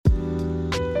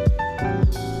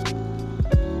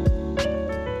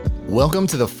Welcome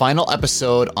to the final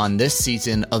episode on this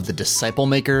season of the Disciple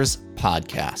Makers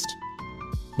podcast.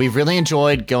 We've really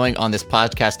enjoyed going on this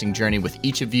podcasting journey with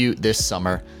each of you this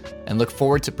summer and look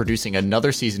forward to producing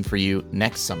another season for you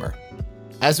next summer.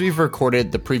 As we've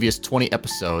recorded the previous 20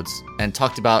 episodes and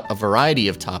talked about a variety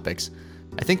of topics,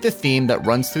 I think the theme that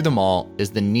runs through them all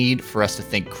is the need for us to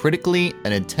think critically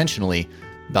and intentionally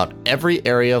about every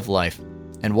area of life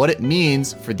and what it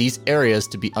means for these areas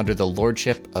to be under the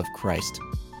lordship of Christ.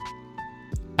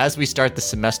 As we start the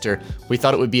semester, we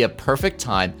thought it would be a perfect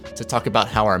time to talk about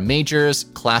how our majors,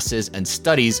 classes, and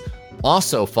studies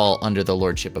also fall under the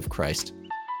lordship of Christ.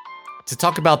 To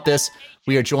talk about this,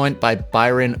 we are joined by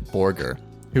Byron Borger,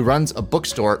 who runs a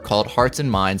bookstore called Hearts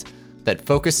and Minds that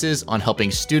focuses on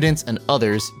helping students and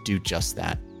others do just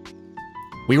that.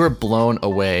 We were blown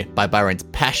away by Byron's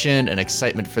passion and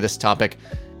excitement for this topic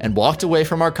and walked away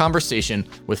from our conversation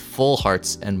with full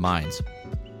hearts and minds.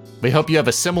 We hope you have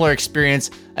a similar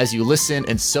experience as you listen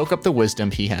and soak up the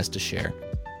wisdom he has to share.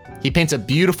 He paints a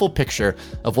beautiful picture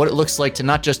of what it looks like to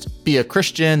not just be a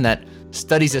Christian that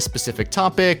studies a specific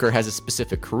topic or has a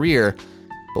specific career,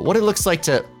 but what it looks like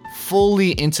to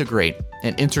fully integrate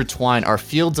and intertwine our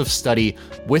fields of study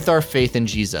with our faith in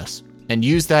Jesus and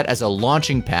use that as a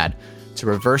launching pad to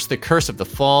reverse the curse of the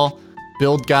fall,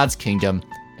 build God's kingdom,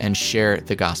 and share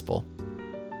the gospel.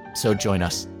 So join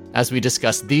us as we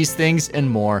discuss these things and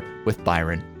more with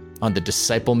Byron on the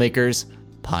Disciple Makers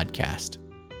podcast.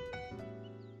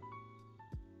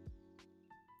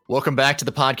 Welcome back to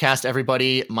the podcast,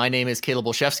 everybody. My name is Caleb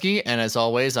Olszewski, and as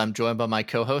always, I'm joined by my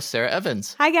co-host, Sarah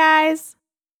Evans. Hi, guys.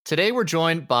 Today, we're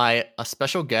joined by a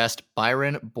special guest,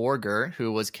 Byron Borger,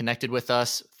 who was connected with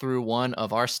us through one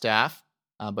of our staff,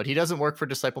 but he doesn't work for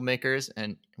Disciple Makers,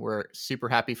 and we're super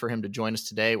happy for him to join us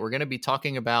today. We're going to be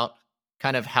talking about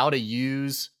kind of how to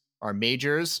use our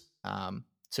majors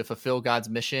to fulfill God's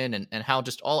mission and how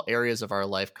just all areas of our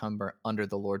life come under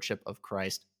the lordship of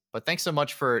Christ. But thanks so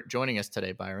much for joining us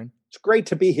today, Byron. It's great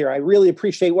to be here. I really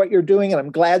appreciate what you're doing, and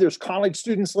I'm glad there's college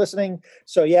students listening.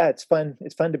 So yeah, it's fun.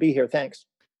 It's fun to be here. Thanks.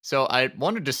 So I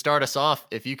wanted to start us off,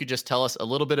 if you could just tell us a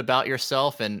little bit about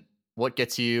yourself and what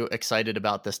gets you excited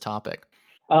about this topic.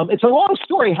 It's a long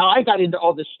story how I got into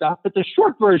all this stuff, but the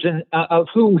short version of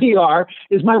who we are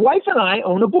is my wife and I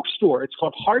own a bookstore. It's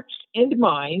called Hearts and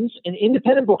Minds, an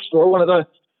independent bookstore, one of the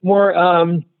more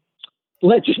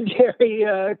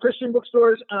legendary Christian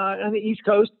bookstores on the East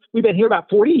Coast. We've been here about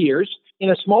 40 years in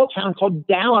a small town called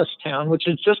Dallastown, which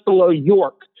is just below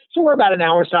York. So we're about an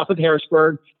hour south of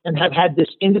Harrisburg and have had this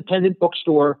independent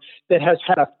bookstore that has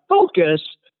had a focus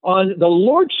on the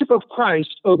lordship of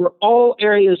Christ over all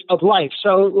areas of life.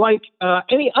 So like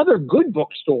any other good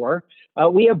bookstore,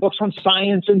 we have books on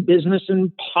science and business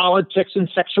and politics and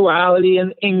sexuality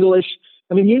and English.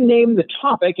 I mean, you name the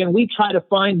topic, and we try to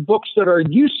find books that are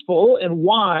useful and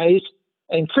wise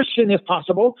and Christian, if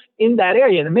possible, in that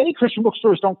area. And many Christian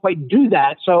bookstores don't quite do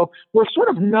that. So we're sort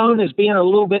of known as being a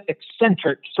little bit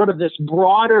eccentric, sort of this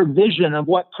broader vision of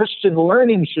what Christian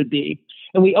learning should be.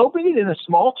 And we opened it in a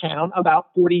small town about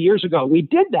 40 years ago. We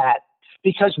did that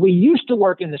because we used to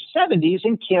work in the 70s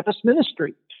in campus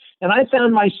ministry. And I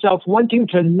found myself wanting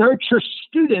to nurture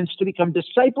students to become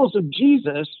disciples of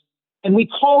Jesus. And we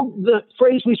called the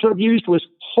phrase we sort of used was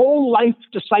whole life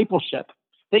discipleship.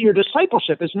 That your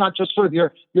discipleship is not just sort of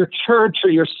your church or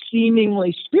your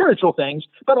seemingly spiritual things,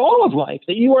 but all of life,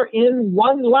 that you are in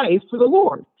one life for the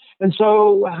Lord. And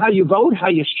so how you vote, how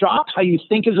you shop, how you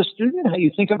think as a student, how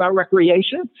you think about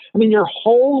recreation, I mean, your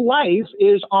whole life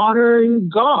is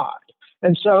honoring God.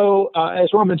 And so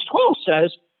as Romans 12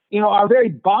 says, you know, our very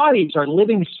bodies are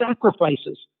living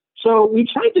sacrifices. So we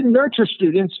try to nurture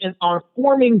students in our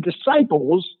forming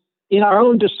disciples in our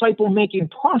own disciple-making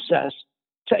process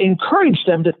to encourage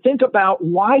them to think about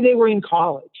why they were in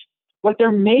college, what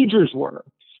their majors were,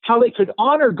 how they could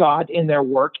honor God in their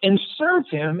work and serve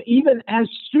Him even as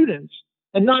students,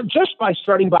 and not just by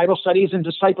starting Bible studies and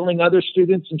discipling other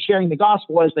students and sharing the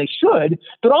gospel as they should,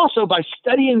 but also by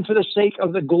studying for the sake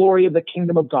of the glory of the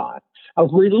kingdom of God, of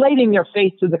relating their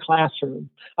faith to the classroom,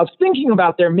 of thinking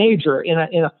about their major in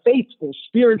a faithful,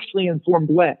 spiritually informed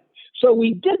way. So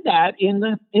we did that in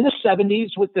the 70s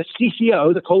with the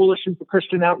CCO, the Coalition for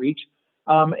Christian Outreach.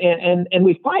 And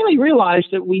we finally realized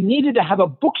that we needed to have a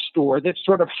bookstore that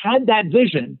sort of had that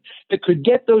vision, that could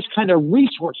get those kind of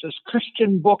resources,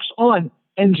 Christian books on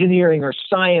engineering or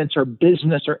science or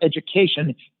business or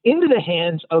education, into the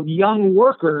hands of young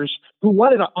workers who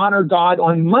wanted to honor God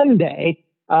on Monday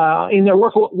in their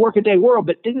workaday world,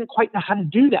 but didn't quite know how to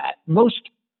do that.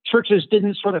 Most churches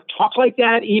didn't sort of talk like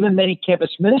that. Even many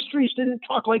campus ministries didn't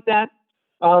talk like that.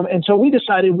 And so we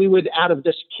decided we would, out of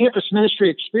this campus ministry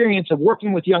experience of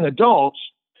working with young adults,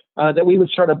 that we would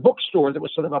start a bookstore that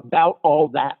was sort of about all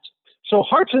that. So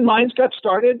Hearts and Minds got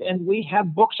started, and we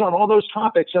have books on all those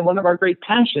topics. And one of our great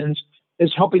passions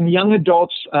is helping young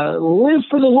adults live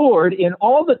for the Lord in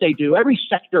all that they do, every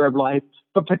sector of life,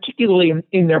 but particularly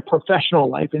in their professional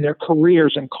life, in their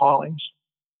careers and callings.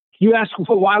 You ask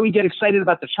why we get excited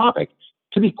about the topic.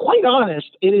 To be quite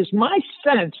honest, it is my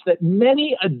sense that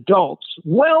many adults,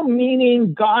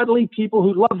 well-meaning, godly people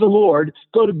who love the Lord,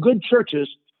 go to good churches,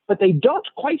 but they don't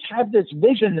quite have this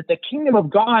vision that the kingdom of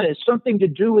God is something to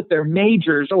do with their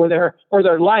majors or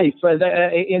their life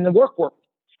in the work world.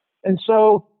 And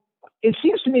so it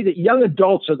seems to me that young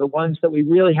adults are the ones that we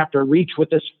really have to reach with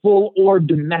this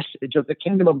full-orbed message of the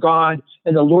kingdom of God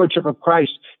and the lordship of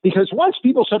Christ. Because once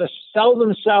people sort of sell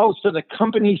themselves to the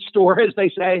company store, as they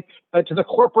say, to the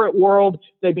corporate world,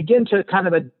 they begin to kind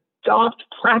of adopt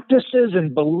practices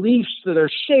and beliefs that are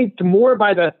shaped more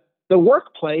by the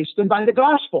workplace than by the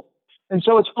gospel. And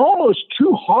so it's almost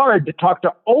too hard to talk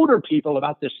to older people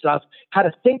about this stuff, how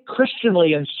to think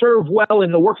Christianly and serve well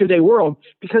in the workaday world,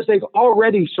 because they've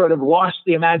already sort of lost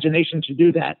the imagination to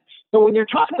do that. But when you're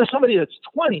talking to somebody that's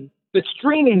 20, that's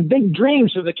dreaming big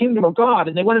dreams of the kingdom of God,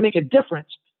 and they want to make a difference,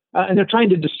 and they're trying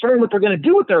to discern what they're going to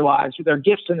do with their lives, with their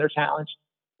gifts and their talents,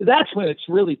 that's when it's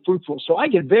really fruitful. So I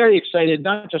get very excited,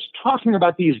 not just talking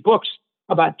about these books,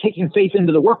 about taking faith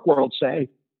into the work world, say,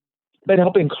 but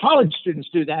helping college students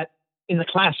do that in the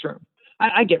classroom.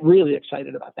 I get really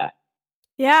excited about that.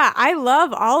 Yeah, I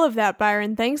love all of that,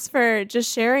 Byron. Thanks for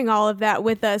just sharing all of that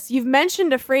with us. You've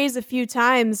mentioned a phrase a few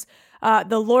times,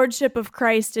 the lordship of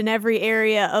Christ in every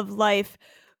area of life.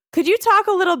 Could you talk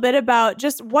a little bit about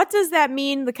just what does that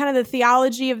mean, the kind of the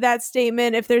theology of that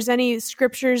statement, if there's any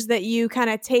scriptures that you kind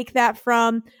of take that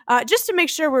from, just to make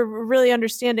sure we're really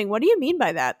understanding, what do you mean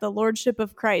by that, the lordship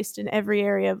of Christ in every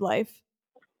area of life?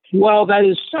 Well, that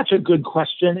is such a good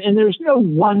question. And there's no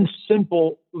one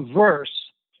simple verse.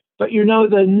 But,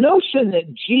 the notion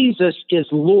that Jesus is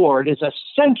Lord is a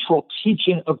central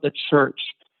teaching of the church.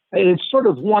 It's sort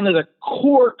of one of the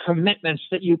core commitments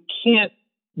that you can't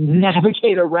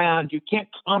navigate around. You can't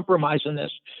compromise on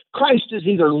this. Christ is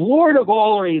either Lord of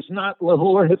all or he's not the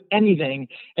Lord of anything.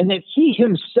 And that he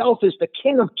himself is the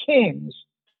King of Kings,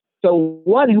 the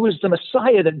one who is the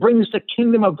Messiah that brings the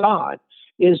kingdom of God.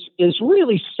 Is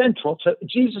really central to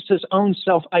Jesus' own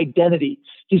self-identity.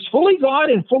 He's fully God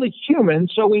and fully human,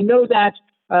 so we know that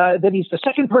he's the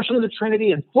second person of the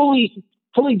Trinity and fully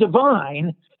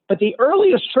divine. But the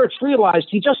earliest church realized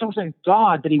he just wasn't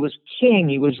God, but he was king,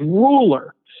 he was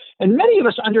ruler. And many of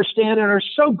us understand and are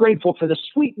so grateful for the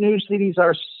sweet news that he's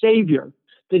our Savior,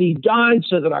 that he died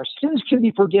so that our sins can be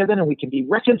forgiven and we can be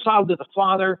reconciled to the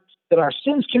Father, that our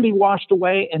sins can be washed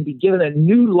away and be given a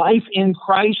new life in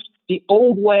Christ. The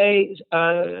old way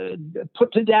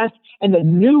put to death and the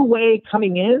new way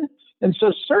coming in. And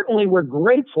so certainly we're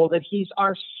grateful that he's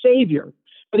our Savior.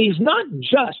 But he's not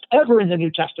just ever in the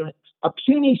New Testament a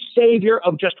puny Savior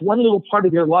of just one little part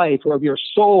of your life or of your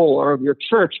soul or of your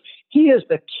church. He is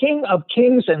the King of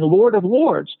Kings and Lord of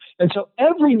Lords. And so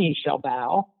every knee shall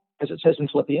bow, as it says in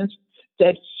Philippians,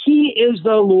 that he is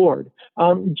the Lord.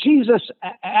 Jesus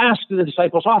asked the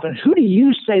disciples often, who do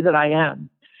you say that I am?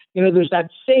 There's that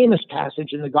famous passage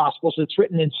in the Gospels. It's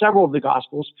written in several of the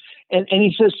Gospels. And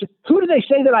he says, who do they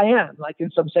say that I am?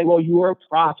 And some say, well, you are a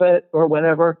prophet or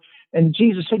whatever. And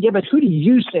Jesus said, yeah, but who do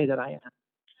you say that I am?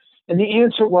 And the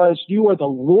answer was, you are the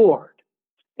Lord.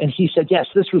 And he said, yes,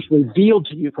 this was revealed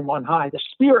to you from on high. The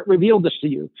Spirit revealed this to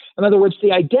you. In other words,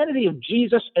 the identity of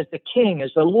Jesus as the King,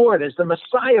 as the Lord, as the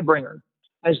Messiah bringer,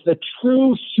 as the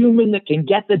true human that can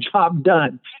get the job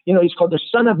done. He's called the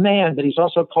Son of Man, but he's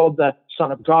also called the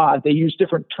Son of God. They use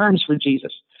different terms for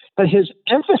Jesus. But his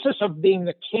emphasis of being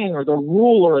the king or the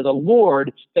ruler or the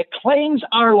Lord that claims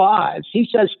our lives, he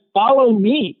says, follow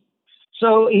me.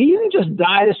 So he didn't just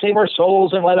die to save our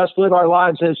souls and let us live our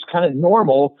lives as kind of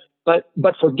normal, but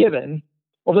forgiven.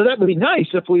 Although that would be nice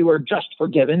if we were just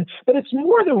forgiven, but it's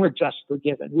more than we're just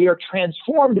forgiven. We are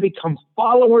transformed to become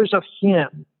followers of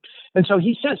him. And so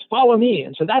he says, follow me.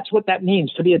 And so that's what that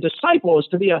means. To be a disciple is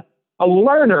to be a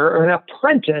learner or an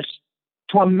apprentice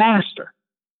to a master.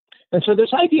 And so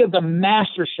this idea of the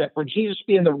mastership, or Jesus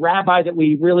being the rabbi that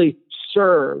we really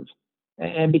serve,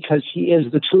 and because he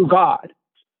is the true God,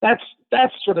 that's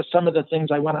sort of some of the things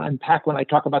I want to unpack when I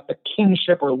talk about the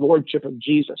kingship or lordship of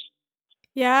Jesus.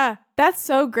 Yeah, that's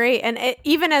so great. And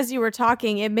even as you were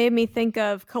talking, it made me think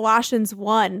of Colossians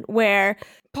 1, where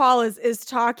Paul is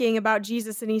talking about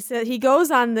Jesus, and he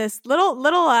goes on this little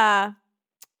kind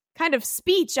kind of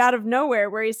speech out of nowhere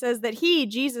where he says that he,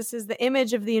 Jesus, is the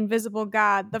image of the invisible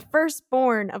God, the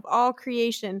firstborn of all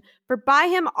creation. For by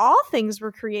him all things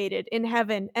were created in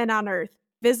heaven and on earth,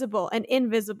 visible and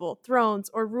invisible, thrones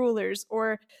or rulers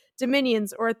or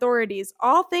dominions or authorities.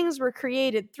 All things were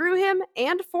created through him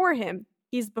and for him.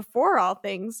 He's before all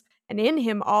things, and in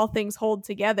him all things hold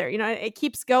together. You know, it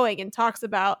keeps going and talks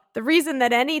about the reason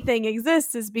that anything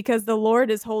exists is because the Lord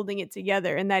is holding it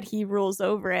together and that he rules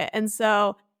over it. And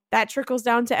so that trickles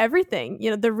down to everything. You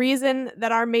know, the reason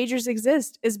that our majors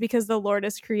exist is because the Lord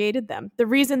has created them. The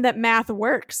reason that math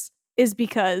works is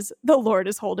because the Lord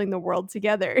is holding the world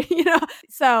together, you know?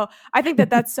 So I think that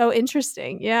that's so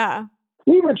interesting. Yeah.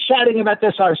 We were chatting about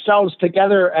this ourselves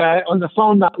together on the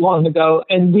phone not long ago,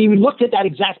 and we looked at that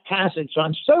exact passage. So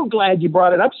I'm so glad you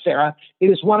brought it up, Sarah. It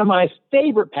is one of my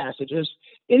favorite passages.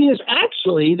 It is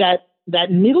actually that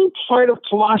middle part of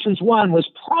Colossians 1 was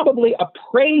probably a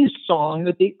praise song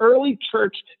that the early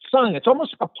church sung. It's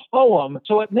almost like a poem.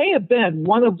 So it may have been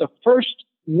one of the first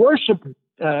worship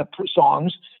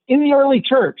songs in the early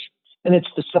church. And it's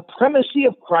the supremacy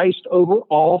of Christ over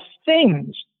all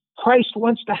things. Christ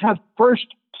wants to have first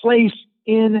place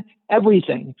in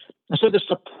everything. And so the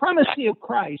supremacy of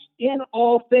Christ in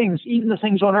all things, even the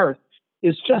things on earth,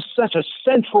 is just such a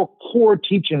central core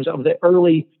teachings of the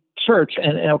early church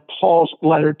and of Paul's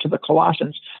letter to the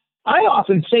Colossians. I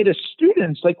often say to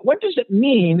students, like, what does it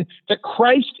mean that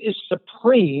Christ is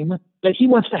supreme, that he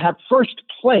wants to have first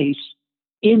place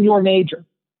in your major?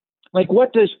 Like,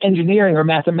 what does engineering or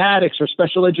mathematics or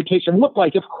special education look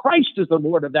like if Christ is the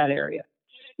Lord of that area?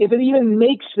 If it even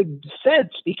makes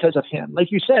sense because of him.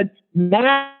 Like you said,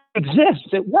 math exists,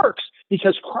 it works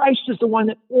because Christ is the one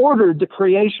that ordered the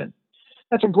creation.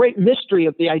 That's a great mystery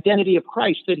of the identity of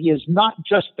Christ, that he is not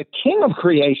just the king of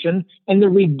creation and the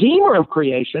redeemer of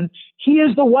creation. He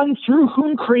is the one through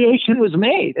whom creation was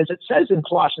made, as it says in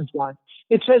Colossians 1.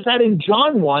 It says that in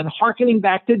John 1, hearkening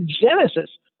back to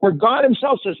Genesis, where God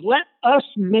himself says, let us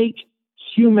make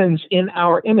humans in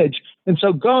our image. And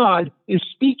so God is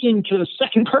speaking to the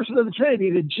second person of the Trinity,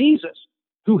 to Jesus,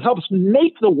 who helps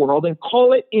make the world and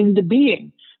call it into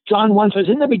being. John 1 says,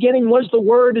 in the beginning was the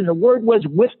Word, and the Word was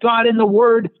with God, and the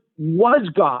Word was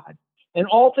God. And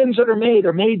all things that are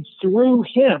made through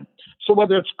him. So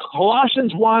whether it's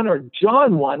Colossians 1 or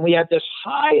John 1, we have this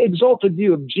high exalted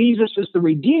view of Jesus as the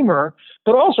Redeemer,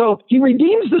 but also he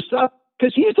redeems the stuff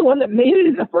because he's the one that made it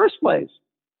in the first place.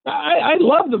 I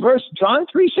love the verse, John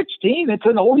 3:16. It's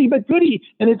an oldie but goodie.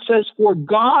 And it says, for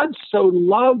God so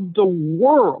loved the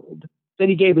world that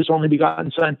he gave his only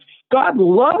begotten son. God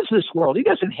loves this world. He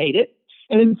doesn't hate it.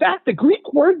 And in fact, the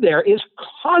Greek word there is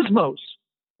cosmos,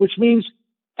 which means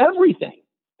everything.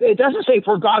 It doesn't say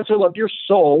for God so loved your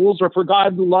souls or for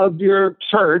God loved your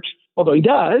church, although he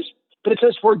does. But it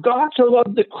says, for God so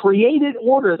loved the created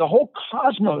order, the whole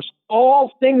cosmos,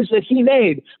 all things that he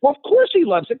made. Well, of course he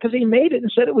loves it because he made it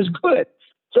and said it was good.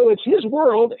 So it's his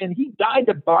world, and he died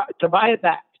to buy it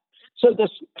back. So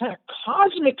this kind of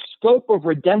cosmic scope of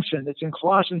redemption that's in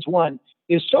Colossians 1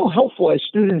 is so helpful as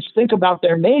students think about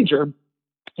their major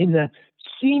in the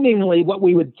seemingly what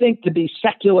we would think to be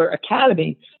secular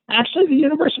academy. Actually, the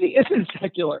university isn't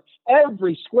secular.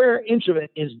 Every square inch of it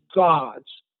is God's.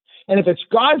 And if it's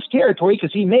God's territory,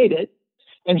 because he made it,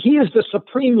 and he is the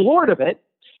supreme Lord of it,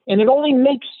 and it only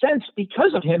makes sense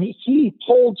because of him, he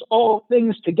holds all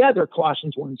things together,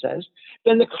 Colossians 1 says,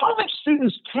 then the college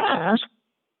student's task,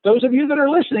 those of you that are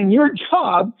listening, your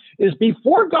job is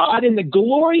before God in the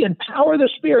glory and power of the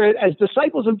Spirit as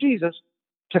disciples of Jesus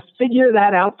to figure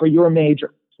that out for your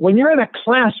major. When you're in a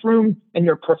classroom and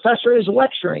your professor is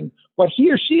lecturing, what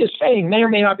he or she is saying may or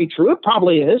may not be true. It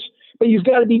probably is. But you've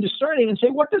got to be discerning and say,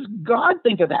 what does God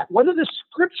think of that? What do the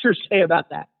scriptures say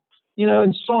about that? You know,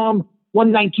 in Psalm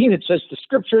 119, it says the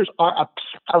scriptures are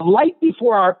a light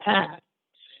before our path.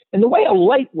 And the way a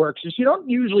light works is you don't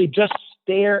usually just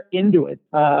stare into it.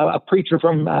 A preacher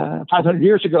from 500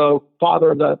 years ago, father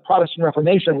of the Protestant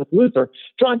Reformation with Luther,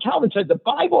 John Calvin said the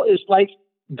Bible is like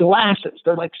glasses.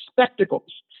 They're like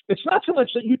spectacles. It's not so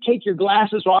much that you take your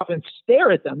glasses off and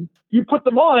stare at them. You put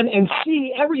them on and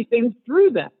see everything through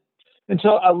them. And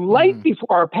so a light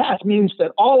before our path means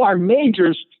that all our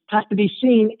majors have to be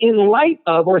seen in light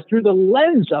of or through the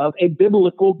lens of a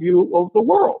biblical view of the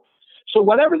world. So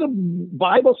whatever the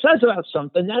Bible says about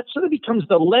something, that sort of becomes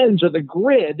the lens or the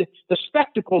grid, the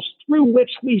spectacles through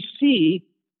which we see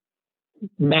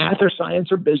math or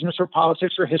science or business or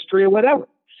politics or history or whatever.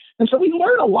 And so we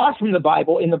learn a lot from the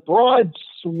Bible in the broad,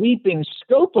 sweeping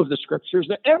scope of the scriptures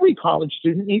that every college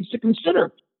student needs to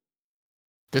consider.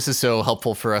 This is so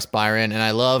helpful for us, Byron. And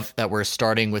I love that we're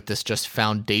starting with this just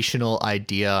foundational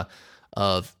idea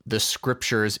of the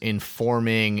scriptures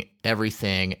informing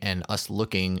everything and us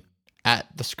looking at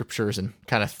the scriptures and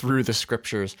kind of through the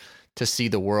scriptures to see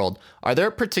the world. Are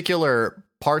there particular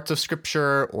parts of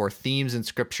scripture or themes in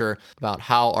scripture about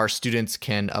how our students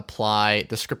can apply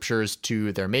the scriptures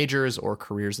to their majors or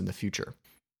careers in the future?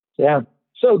 Yeah.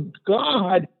 So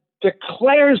God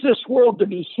declares this world to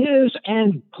be his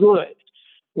and good.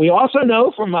 We also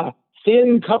know from a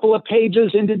thin couple of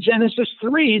pages into Genesis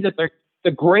 3 that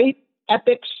the great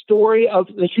epic story of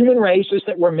the human race is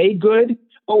that we're made good,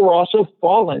 but we're also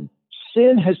fallen.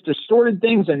 Sin has distorted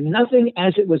things and nothing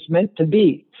as it was meant to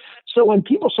be. So when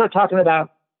people start talking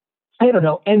about, I don't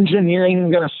know,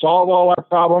 engineering going to solve all our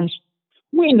problems,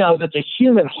 we know that the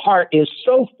human heart is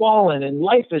so fallen and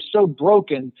life is so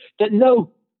broken that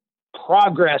no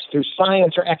progress through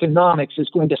science or economics is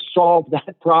going to solve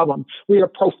that problem. We are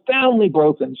profoundly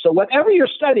broken. So whatever you're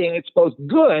studying, it's both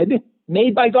good,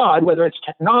 made by God, whether it's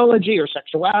technology or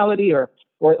sexuality or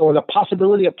the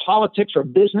possibility of politics or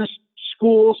business,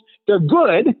 schools, they're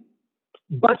good,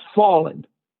 but fallen.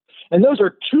 And those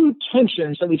are two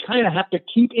tensions that we kind of have to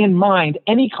keep in mind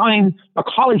anytime a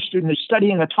college student is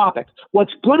studying a topic.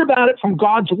 What's good about it from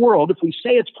God's world, if we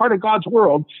say it's part of God's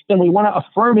world, then we want to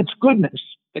affirm its goodness,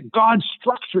 that God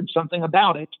structured something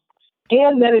about it,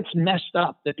 and that it's messed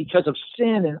up, that because of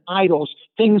sin and idols,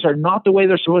 things are not the way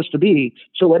they're supposed to be.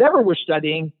 So whatever we're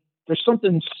studying, there's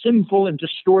something sinful and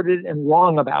distorted and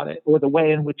wrong about it, or the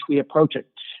way in which we approach it.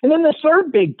 And then the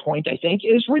third big point, I think,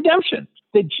 is redemption,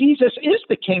 that Jesus is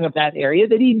the king of that area,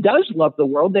 that he does love the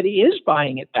world, that he is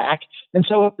buying it back. And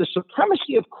so if the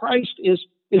supremacy of Christ is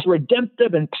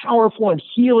redemptive and powerful and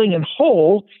healing and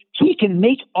whole, he can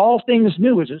make all things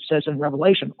new, as it says in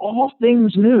Revelation, all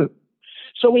things new.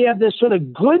 So we have this sort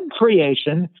of good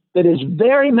creation that is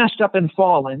very messed up and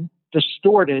fallen,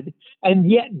 distorted, and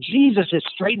yet Jesus is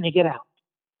straightening it out.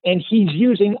 And he's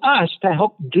using us to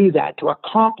help do that, to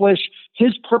accomplish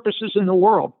his purposes in the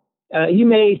world. You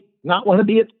may not want to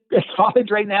be at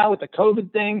college right now with the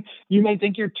COVID thing. You may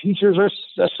think your teachers are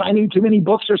assigning too many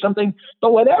books or something.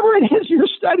 But whatever it is you're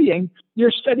studying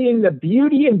the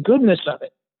beauty and goodness of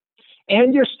it.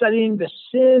 And you're studying the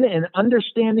sin and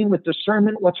understanding with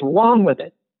discernment what's wrong with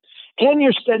it. And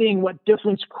you're studying what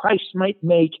difference Christ might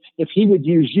make if he would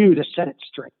use you to set it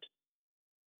straight.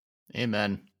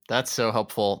 Amen. That's so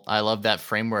helpful. I love that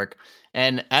framework.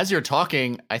 And as you're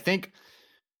talking, I think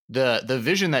the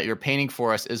vision that you're painting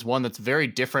for us is one that's very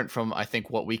different from, I think,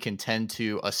 what we can tend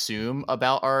to assume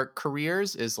about our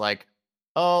careers is like,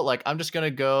 oh, like I'm just going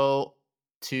to go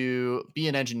to be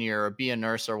an engineer or be a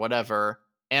nurse or whatever,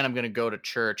 and I'm going to go to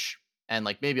church and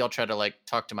like maybe I'll try to like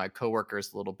talk to my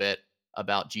coworkers a little bit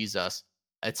about Jesus.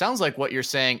 It sounds like what you're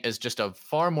saying is just a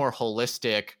far more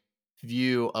holistic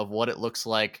view of what it looks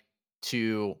like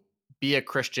to be a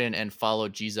Christian and follow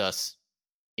Jesus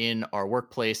in our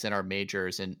workplace and our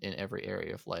majors in every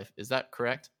area of life. Is that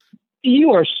correct?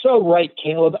 You are so right,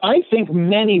 Caleb. I think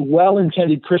many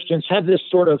well-intended Christians have this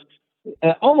sort of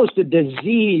almost a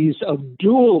disease of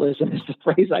dualism is the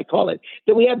phrase I call it,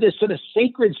 that we have this sort of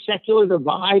sacred secular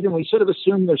divide and we sort of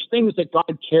assume there's things that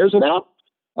God cares about.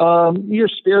 Your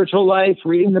spiritual life,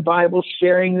 reading the Bible,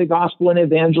 sharing the gospel and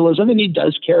evangelism, and he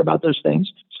does care about those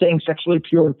things, staying sexually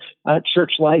pure,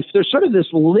 church life. There's sort of this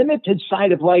limited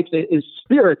side of life that is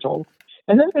spiritual.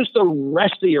 And then there's the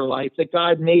rest of your life that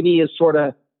God maybe is sort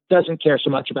of doesn't care so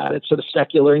much about. It's sort of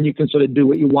secular and you can sort of do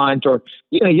what you want or,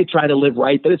 you try to live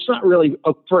right, but it's not really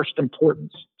of first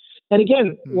importance. And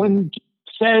again, when he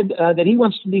said that he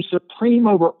wants to be supreme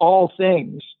over all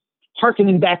things,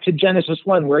 hearkening back to Genesis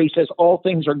 1, where he says all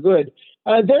things are good,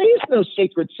 there is no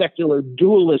sacred secular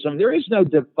dualism. There is no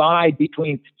divide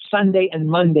between Sunday and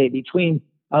Monday, between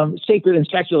sacred and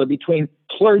secular, between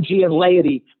clergy and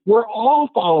laity. We're all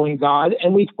following God,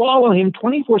 and we follow him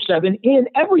 24/7 in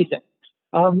everything.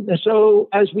 So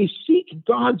as we seek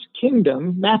God's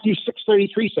kingdom, Matthew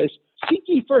 6:33 says, seek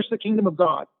ye first the kingdom of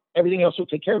God. Everything else will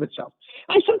take care of itself.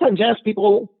 I sometimes ask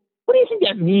people, what do you think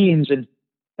that means? And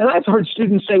I've heard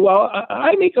students say, well,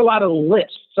 I make a lot of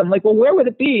lists. I'm like, well, where would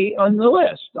it be on the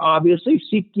list? Obviously,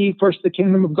 seek ye first the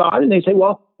kingdom of God. And they say,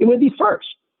 well, it would be first.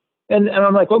 And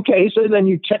I'm like, okay, so then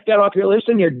you check that off your list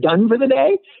and you're done for the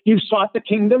day? You've sought the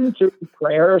kingdom through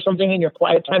prayer or something in your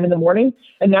quiet time in the morning,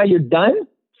 and now you're done?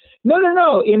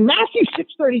 No. In Matthew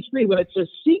 6:33, when it says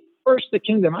seek first the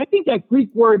kingdom, I think that Greek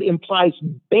word implies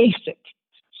basic.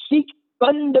 Seek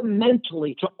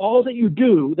fundamentally to all that you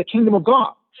do the kingdom of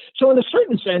God. So in a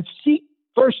certain sense, seek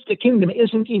first the kingdom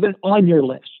isn't even on your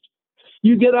list.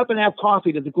 You get up and have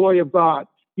coffee to the glory of God.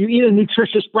 You eat a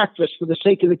nutritious breakfast for the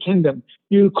sake of the kingdom.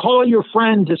 You call your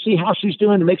friend to see how she's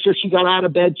doing, to make sure she got out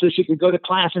of bed so she could go to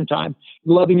class in time,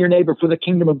 loving your neighbor for the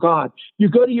kingdom of God. You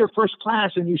go to your first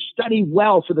class and you study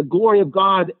well for the glory of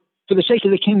God, for the sake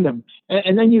of the kingdom.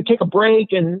 And then you take a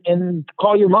break and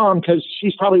call your mom because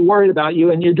she's probably worried about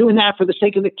you. And you're doing that for the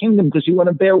sake of the kingdom because you want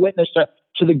to bear witness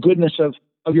to the goodness of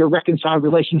your reconciled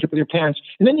relationship with your parents.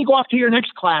 And then you go off to your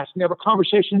next class and you have a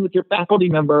conversation with your faculty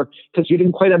member because you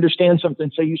didn't quite understand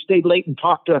something. So you stayed late and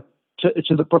talked to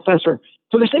the professor.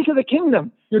 For the sake of the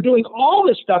kingdom, you're doing all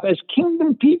this stuff as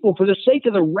kingdom people for the sake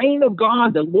of the reign of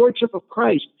God, the lordship of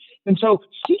Christ. And so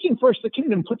seeking first the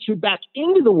kingdom puts you back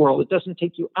into the world. It doesn't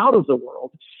take you out of the world.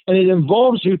 And it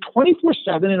involves you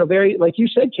 24/7 in a very, like you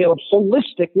said, Caleb,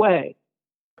 holistic way.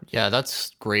 Yeah,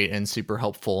 that's great and super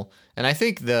helpful. And I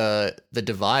think the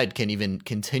divide can even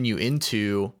continue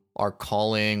into our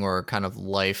calling or kind of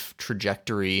life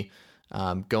trajectory,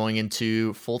 going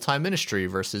into full-time ministry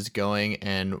versus going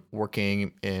and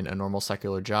working in a normal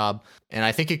secular job. And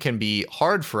I think it can be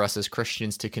hard for us as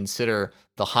Christians to consider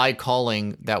the high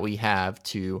calling that we have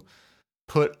to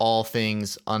put all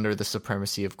things under the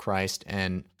supremacy of Christ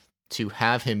and to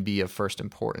have him be of first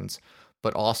importance,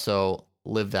 but also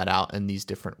live that out in these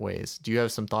different ways. Do you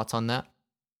have some thoughts on that?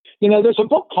 There's a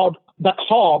book called The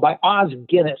Call by Os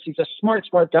Guinness. He's a smart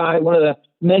guy, one of the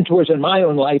mentors in my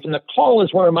own life. And The Call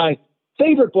is one of my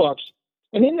favorite books.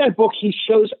 And in that book, he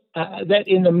shows that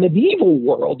in the medieval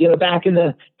world, back in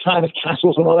the time of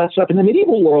castles and all that stuff, in the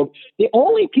medieval world, the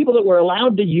only people that were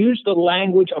allowed to use the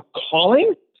language of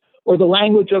calling or the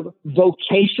language of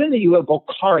vocation, that you have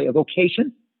vocaria,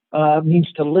 vocation, means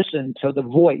to listen to the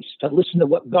voice, to listen to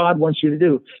what God wants you to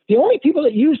do. The only people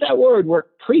that used that word were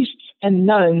priests and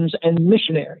nuns and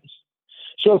missionaries.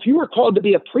 So if you were called to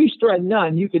be a priest or a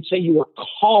nun, you could say you were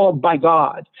called by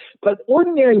God. But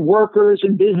ordinary workers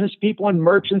and business people and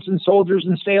merchants and soldiers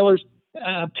and sailors,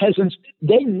 peasants,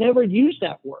 they never used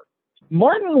that word.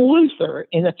 Martin Luther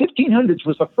in the 1500s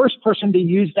was the first person to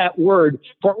use that word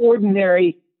for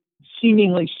ordinary,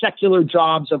 seemingly secular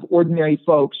jobs of ordinary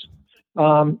folks.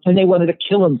 And they wanted to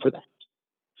kill him for that.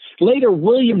 Later,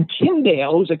 William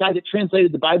Tyndale, who's a guy that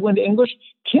translated the Bible into English,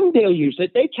 Tyndale used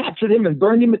it. They captured him and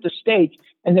burned him at the stake.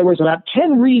 And there was about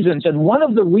 10 reasons. And one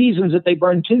of the reasons that they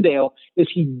burned Tyndale is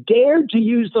he dared to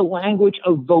use the language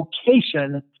of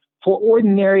vocation for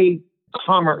ordinary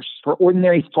commerce, for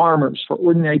ordinary farmers, for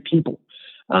ordinary people.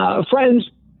 Friends,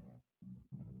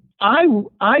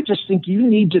 I just think you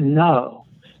need to know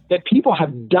that people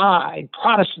have died,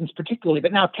 Protestants particularly,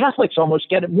 but now Catholics almost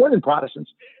get it more than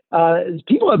Protestants.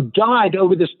 People have died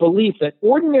over this belief that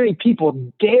ordinary people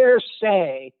dare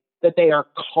say that they are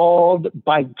called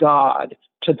by God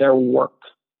to their work.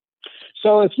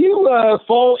 So if you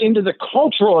fall into the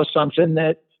cultural assumption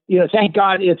that, thank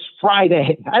God it's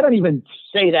Friday. I don't even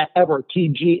say that ever,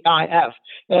 TGIF.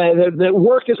 That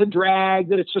work is a drag,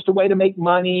 that it's just a way to make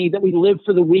money, that we live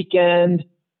for the weekend.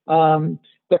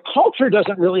 The culture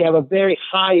doesn't really have a very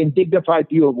high and dignified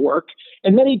view of work.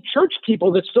 And many church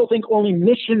people that still think only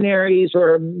missionaries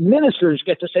or ministers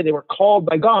get to say they were called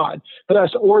by God. But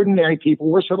us ordinary people,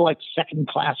 we're sort of like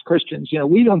second-class Christians.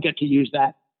 We don't get to use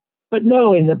that. But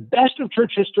no, in the best of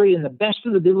church history and the best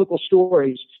of the biblical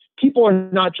stories, people are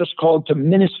not just called to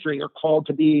ministry or called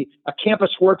to be a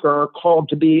campus worker or called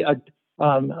to be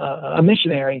a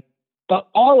missionary. But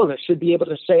all of us should be able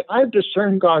to say, I've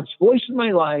discerned God's voice in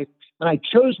my life, and I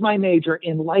chose my major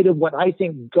in light of what I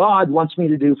think God wants me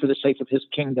to do for the sake of his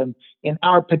kingdom in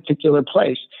our particular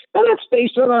place. And that's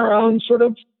based on our own sort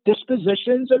of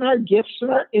dispositions and our gifts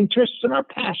and our interests and our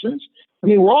passions. I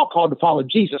mean, we're all called to follow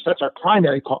Jesus. That's our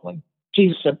primary calling.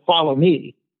 Jesus said, follow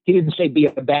me. He didn't say be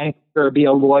a banker or be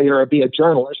a lawyer or be a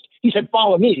journalist. He said,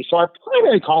 follow me. So our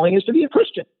primary calling is to be a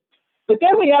Christian. But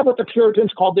then we have what the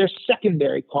Puritans called their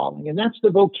secondary calling, and that's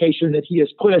the vocation that he has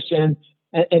put us in.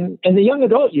 And the young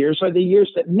adult years are the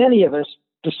years that many of us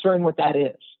discern what that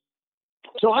is.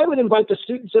 So I would invite the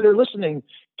students that are listening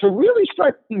to really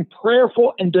start being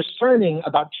prayerful and discerning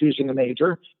about choosing a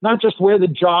major, not just where the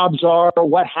jobs are or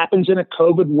what happens in a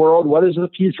COVID world, what is the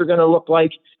future going to look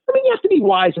like. I mean, you have to be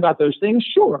wise about those things,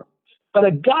 sure. But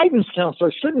a guidance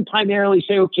counselor shouldn't primarily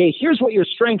say, okay, here's what your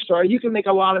strengths are. You can make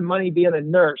a lot of money being a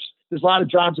nurse. There's a lot of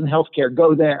jobs in healthcare.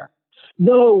 Go there.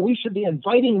 No, we should be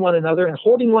inviting one another and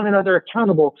holding one another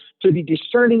accountable to be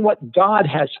discerning what God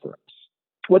has for us,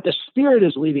 what the Spirit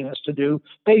is leading us to do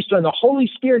based on the Holy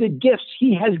Spirited gifts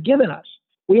he has given us.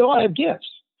 We all have gifts.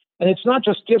 And it's not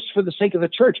just gifts for the sake of the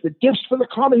church, but gifts for the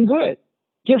common good,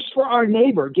 gifts for our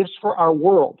neighbor, gifts for our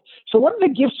world. So what are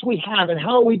the gifts we have, and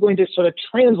how are we going to sort of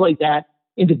translate that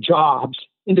into jobs,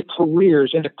 into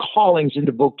careers, into callings,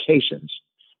 into vocations?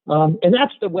 And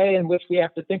that's the way in which we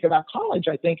have to think about college,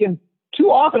 I think. And too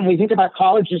often we think about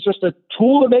college as just a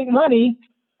tool to make money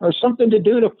or something to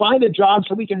do to find a job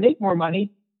so we can make more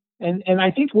money. And I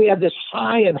think we have this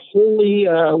high and holy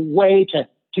way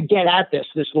to get at this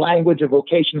language of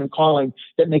vocation and calling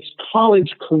that makes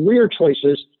college career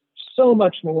choices so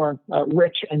much more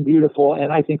rich and beautiful,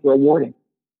 and I think rewarding.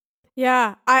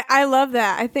 Yeah, I love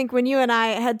that. I think when you and I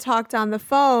had talked on the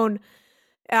phone,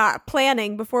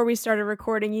 planning before we started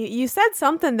recording, you said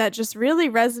something that just really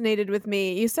resonated with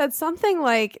me. You said something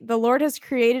like, the Lord has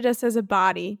created us as a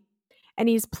body, and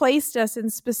he's placed us in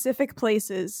specific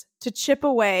places to chip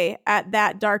away at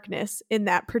that darkness in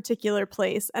that particular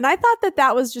place. And I thought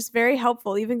that was just very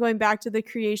helpful, even going back to the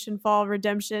creation, fall,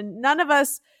 redemption. None of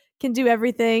us can do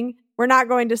everything. We're not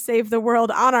going to save the world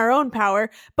on our own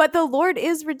power, but the Lord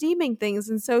is redeeming things.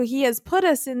 And so he has put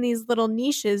us in these little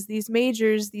niches, these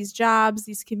majors, these jobs,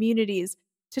 these communities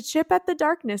to chip at the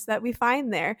darkness that we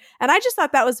find there. And I just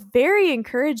thought that was very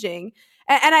encouraging.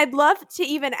 And I'd love to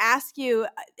even ask you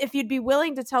if you'd be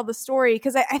willing to tell the story,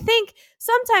 because I think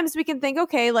sometimes we can think,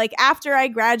 okay, like after I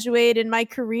graduate in my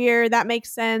career, that makes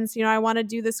sense. I want to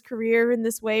do this career in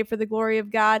this way for the glory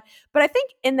of God. But I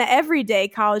think in the everyday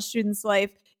college student's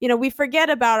life, we forget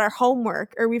about our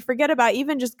homework, or we forget about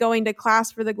even just going to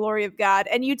class for the glory of God.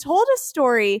 And you told a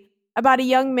story about a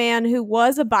young man who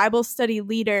was a Bible study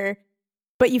leader,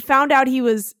 but you found out he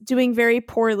was doing very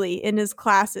poorly in his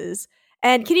classes.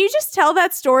 And can you just tell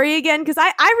that story again? Because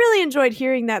I really enjoyed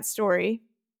hearing that story.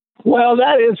 Well,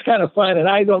 that is kind of fun. And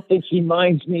I don't think he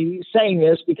minds me saying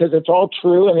this because it's all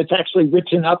true. And it's actually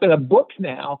written up in a book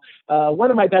now. One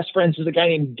of my best friends is a guy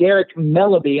named Derek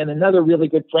Melleby, and another really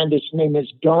good friend, his name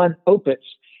is Don Opitz.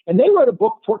 And they wrote a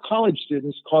book for college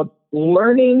students called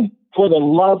Learning for the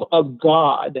Love of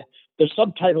God. The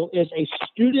subtitle is A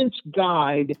Student's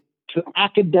Guide to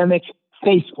Academic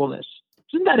Faithfulness.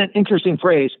 Isn't that an interesting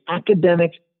phrase?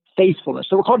 Academic faithfulness.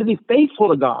 So we're called to be faithful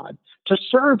to God, to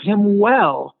serve him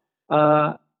well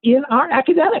in our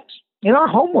academics, in our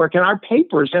homework, in our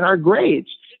papers, in our grades,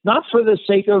 not for the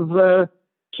sake of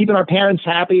keeping our parents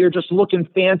happy or just looking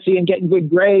fancy and getting good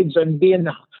grades and being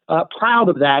proud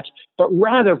of that, but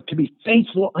rather to be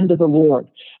faithful unto the Lord.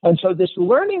 And so this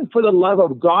Learning for the Love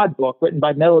of God book, written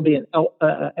by Melleby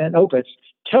and Opitz,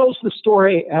 tells the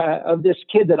story of this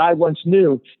kid that I once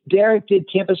knew. Derek did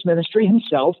campus ministry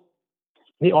himself,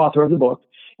 the author of the book,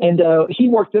 and he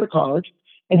worked at a college.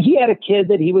 And he had a kid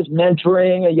that he was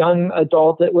mentoring, a young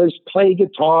adult that was played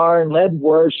guitar and led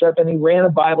worship, and he ran a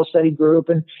Bible study group,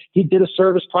 and he did a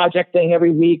service project thing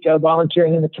every week,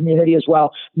 volunteering in the community as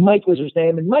well. Mike was his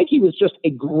name, and Mikey was just a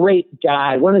great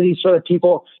guy, one of these sort of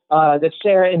people that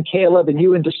Sarah and Caleb and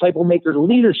you in Disciple Maker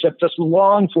leadership just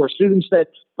long for, students that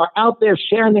are out there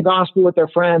sharing the gospel with their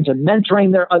friends and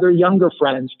mentoring their other younger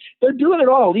friends. They're doing it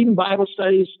all, leading Bible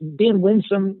studies, being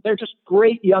winsome. They're just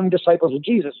great young disciples of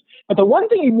Jesus. But the one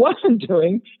thing he wasn't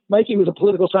doing, Mikey was a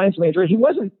political science major, he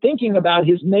wasn't thinking about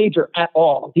his major at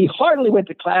all. He hardly went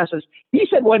to classes. He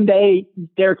said one day,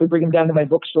 Derek would bring him down to my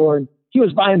bookstore, and he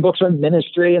was buying books on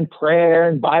ministry and prayer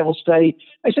and Bible study.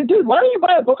 I said, dude, why don't you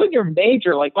buy a book on your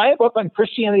major? Like, buy a book on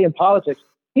Christianity and politics.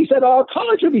 He said, oh,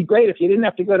 college would be great if you didn't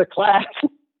have to go to class.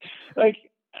 It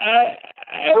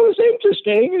was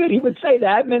interesting that he would say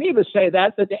that. Many of us say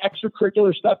that the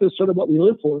extracurricular stuff is sort of what we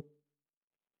live for.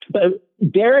 But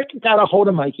Derek got a hold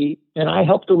of Mikey, and I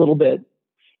helped a little bit,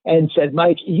 and said,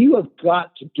 Mike, you have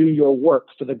got to do your work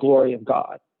for the glory of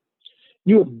God.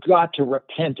 You have got to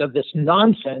repent of this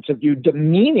nonsense of you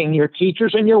demeaning your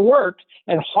teachers and your work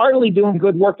and hardly doing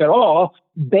good work at all,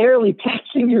 barely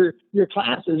passing your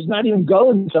classes, not even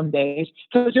going some days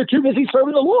because you're too busy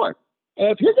serving the Lord.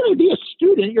 If you're going to be a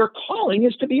student, your calling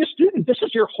is to be a student. This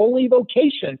is your holy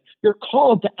vocation. You're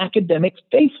called to academic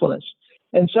faithfulness.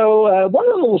 And so one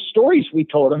of the little stories we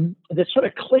told him that sort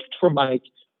of clicked for Mike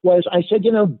was, I said,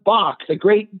 Bach, the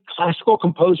great classical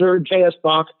composer, J.S.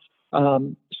 Bach,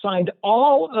 signed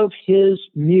all of his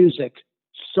music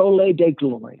Sole Deo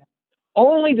Gloria,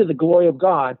 only to the glory of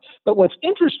God. But what's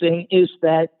interesting is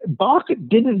that Bach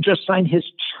didn't just sign his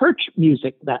church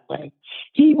music that way.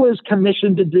 He was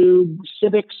commissioned to do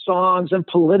civic songs and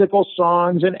political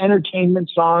songs and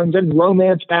entertainment songs and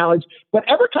romance ballads.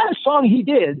 Whatever kind of song he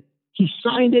did, he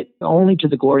signed it only to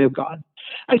the glory of God.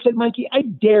 I said, Mikey, I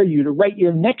dare you to write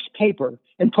your next paper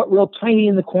and put real tiny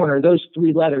in the corner those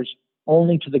 3 letters,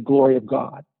 only to the glory of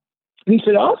God. And he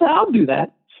said, okay, I'll do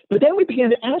that. But then we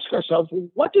began to ask ourselves, well,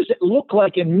 what does it look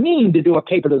like and mean to do a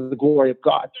paper to the glory of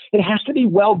God? It has to be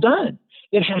well done.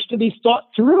 It has to be thought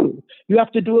through. You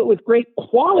have to do it with great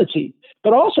quality.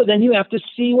 But also then you have to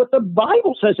see what the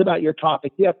Bible says about your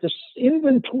topic. You have to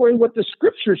inventory what the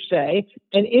scriptures say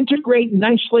and integrate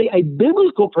nicely a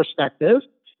biblical perspective.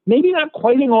 Maybe not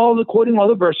quoting all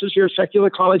the verses. Your secular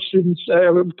college students,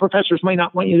 professors might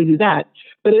not want you to do that.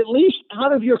 But at least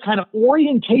out of your kind of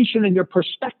orientation and your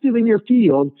perspective in your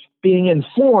field, being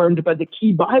informed by the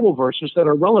key Bible verses that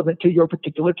are relevant to your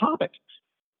particular topic.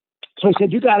 So I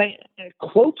said, you got to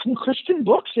quote some Christian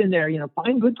books in there,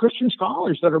 find good Christian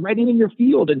scholars that are writing in your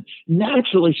field and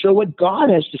naturally show what God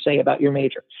has to say about your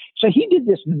major. So he did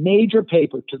this major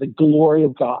paper to the glory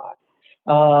of God.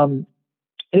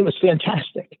 It was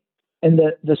fantastic. And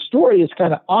the story is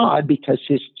kind of odd because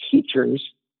his teachers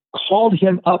called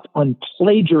him up on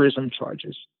plagiarism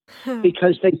charges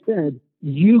because they said,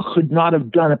 you could not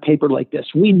have done a paper like this.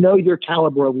 We know your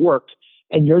caliber of work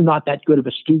and you're not that good of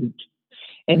a student.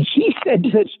 And he said to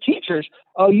his teachers,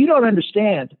 oh, you don't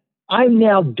understand. I'm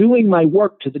now doing my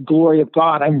work to the glory of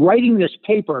God. I'm writing this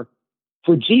paper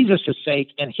for Jesus' sake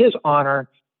and his honor.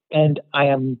 And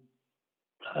I've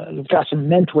got some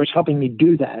mentors helping me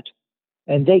do that.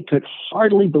 And they could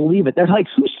hardly believe it. They're like,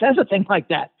 who says a thing like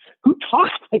that? Who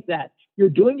talks like that? You're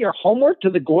doing your homework to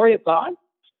the glory of God?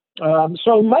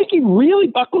 So Mikey really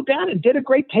buckled down and did a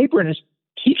great paper, and his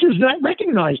teachers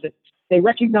recognized it. They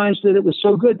recognized that it was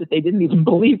so good that they didn't even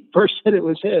believe first that it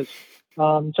was his.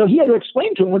 So he had to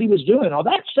explain to him what he was doing. All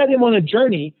that set him on a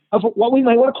journey of what we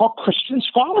might want to call Christian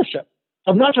scholarship,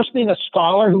 of not just being a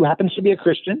scholar who happens to be a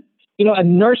Christian, a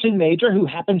nursing major who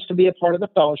happens to be a part of the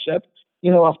fellowship,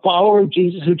 a follower of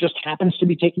Jesus who just happens to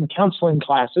be taking counseling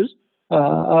classes,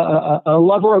 a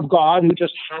lover of God who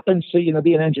just happens to,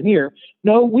 be an engineer.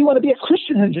 No, we want to be a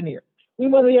Christian engineer. We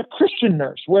want to be a Christian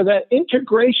nurse, where the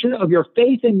integration of your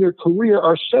faith and your career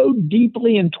are so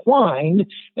deeply entwined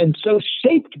and so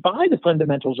shaped by the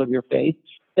fundamentals of your faith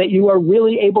that you are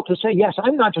really able to say, yes,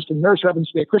 I'm not just a nurse who happens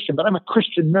to be a Christian, but I'm a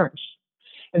Christian nurse.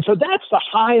 And so that's the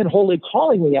high and holy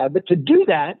calling we have. But to do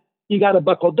that, you got to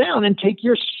buckle down and take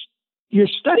your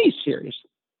studies seriously.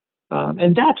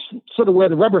 And that's sort of where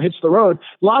the rubber hits the road.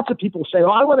 Lots of people say,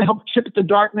 I want to help chip at the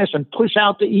darkness and push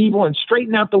out the evil and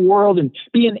straighten out the world and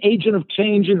be an agent of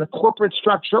change in the corporate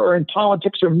structure or in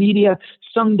politics or media.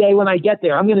 Someday when I get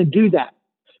there, I'm going to do that.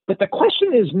 But the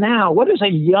question is now, what is a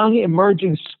young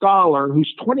emerging scholar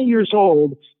who's 20 years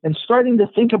old and starting to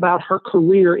think about her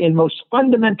career in most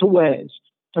fundamental ways?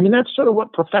 I mean, that's sort of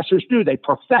what professors do. They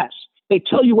profess. They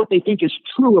tell you what they think is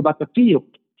true about the field.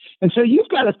 And so you've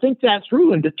got to think that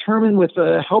through and determine with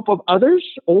the help of others,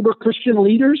 older Christian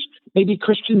leaders, maybe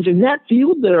Christians in that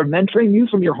field that are mentoring you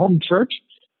from your home church,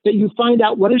 that you find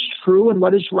out what is true and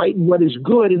what is right and what is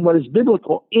good and what is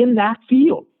biblical in that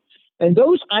field. And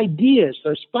those ideas,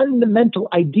 those fundamental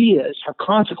ideas have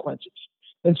consequences.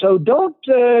 And so don't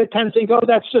kind of think,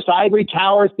 that's just ivory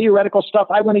tower, theoretical stuff.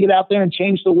 I want to get out there and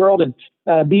change the world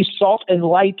and be salt and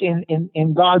light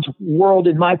in God's world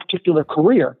in my particular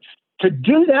career. To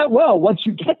do that well, once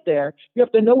you get there, you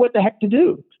have to know what the heck to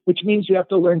do, which means you have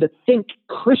to learn to think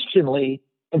Christianly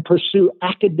and pursue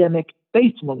academic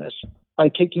faithfulness by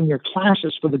taking your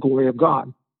classes for the glory of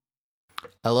God.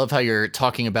 I love how you're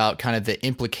talking about kind of the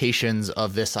implications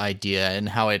of this idea and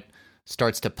how it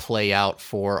starts to play out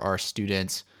for our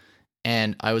students.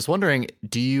 And I was wondering,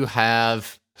 do you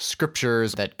have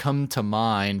scriptures that come to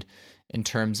mind in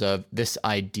terms of this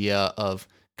idea of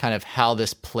kind of how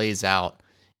this plays out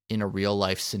in a real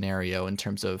life scenario in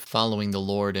terms of following the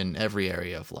Lord in every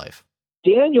area of life?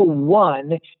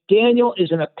 Daniel is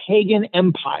in a pagan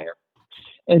empire,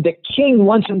 and the king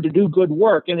wants him to do good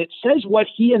work. And it says what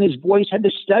he and his boys had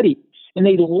to study. And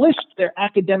they list their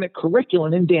academic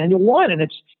curriculum in Daniel 1, and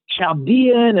it's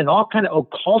Chaldean and all kind of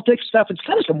occultic stuff. It's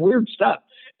kind of some weird stuff.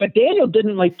 But Daniel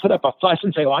didn't put up a fuss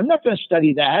and say, I'm not going to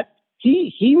study that.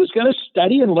 He was going to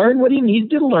study and learn what he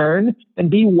needed to learn and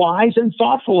be wise and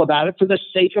thoughtful about it for the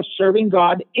sake of serving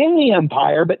God in the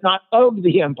empire, but not of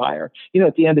the empire.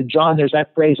 At the end of John, there's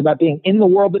that phrase about being in the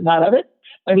world, but not of it.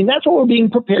 I mean, that's what we're being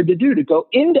prepared to do, to go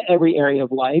into every area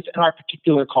of life and our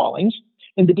particular callings,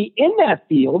 and to be in that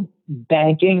field,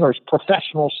 banking or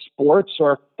professional sports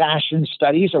or fashion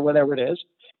studies or whatever it is.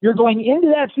 You're going into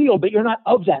that field, but you're not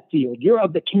of that field. You're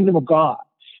of the kingdom of God.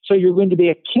 So you're going to be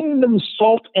a kingdom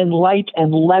salt and light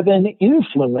and leaven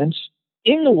influence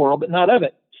in the world, but not of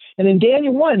it. And in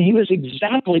Daniel 1, he was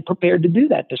exactly prepared to do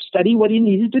that, to study what he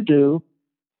needed to do.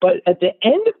 But at the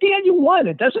end of Daniel 1,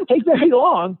 it doesn't take very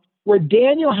long, where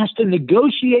Daniel has to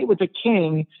negotiate with the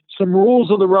king some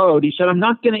rules of the road. He said, I'm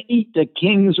not going to eat the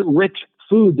king's rich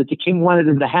food that the king wanted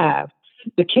him to have.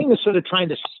 The king is sort of trying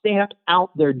to stamp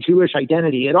out their Jewish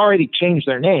identity. It already changed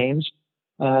their names.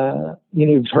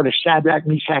 You've heard of Shadrach,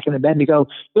 Meshach, and Abednego.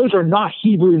 Those are not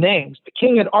Hebrew names. The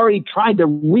king had already tried to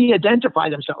re-identify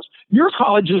themselves. Your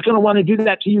college is going to want to do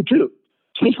that to you too.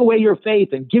 Take away your faith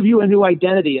and give you a new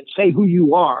identity and say who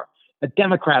you are, a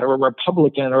Democrat or a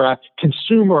Republican or a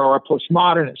consumer or a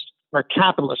postmodernist or a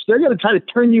capitalist. They're going to try to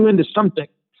turn you into something.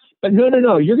 But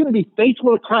no. You're going to be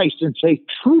faithful to Christ and stay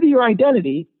true to your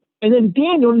identity. And then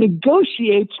Daniel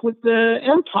negotiates with the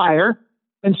empire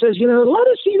and says, let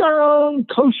us eat our own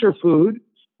kosher food.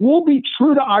 We'll be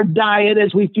true to our diet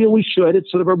as we feel we should.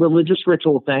 It's sort of a religious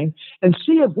ritual thing. And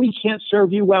see if we can't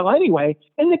serve you well anyway.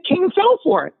 And the king fell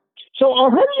for it. So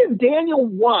already in Daniel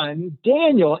 1,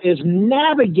 Daniel is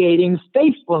navigating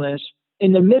faithfulness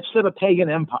in the midst of a pagan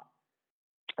empire.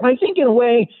 And I think in a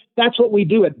way, that's what we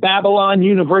do at Babylon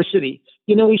University.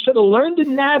 We sort of learn to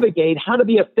navigate how to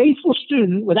be a faithful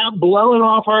student without blowing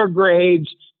off our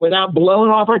grades, without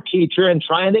blowing off our teacher and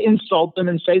trying to insult them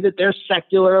and say that they're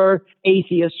secular or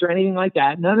atheists or anything like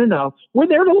that. No. We're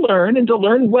there to learn and to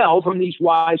learn well from these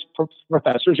wise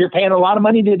professors. You're paying a lot of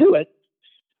money to do it.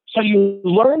 So you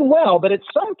learn well, but at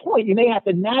some point you may have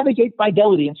to navigate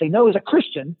fidelity and say, no, as a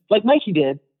Christian, like Mikey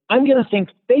did, I'm going to think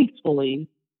faithfully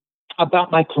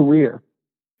about my career.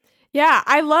 Yeah,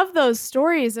 I love those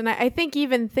stories. And I think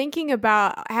even thinking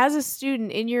about as a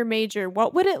student in your major,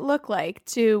 what would it look like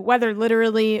to, whether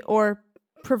literally or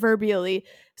proverbially,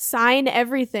 sign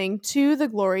everything to the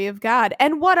glory of God,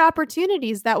 and what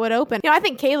opportunities that would open. I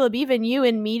think, Caleb, even you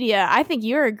in media, I think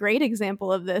you're a great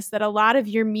example of this, that a lot of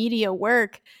your media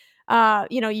work,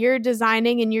 you're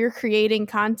designing and you're creating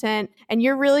content and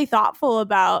you're really thoughtful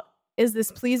about, is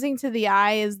this pleasing to the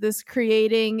eye? Is this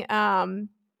creating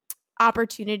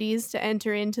opportunities to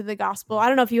enter into the gospel? I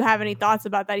don't know if you have any thoughts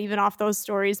about that, even off those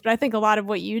stories, but I think a lot of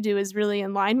what you do is really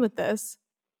in line with this.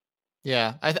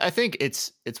 Yeah, I think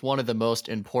it's one of the most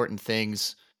important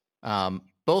things,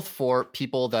 both for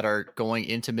people that are going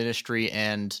into ministry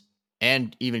and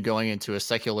even going into a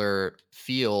secular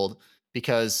field,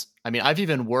 because I've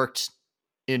even worked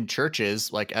in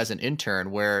churches like as an intern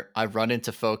where I've run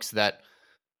into folks that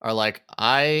are like,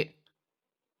 I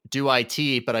do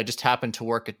IT, but I just happen to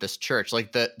work at this church.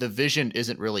 Like the vision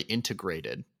isn't really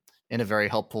integrated in a very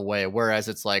helpful way. Whereas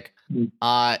it's like,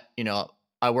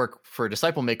 I work for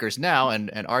Disciple Makers now,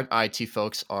 and our IT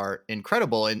folks are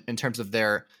incredible in terms of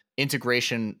their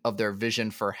integration of their vision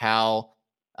for how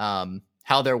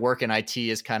their work in IT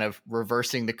is kind of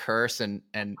reversing the curse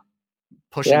and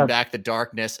pushing back the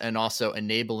darkness, and also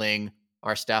enabling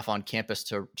our staff on campus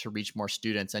to reach more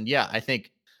students. And I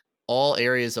think all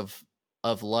areas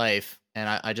of life, and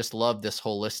I just love this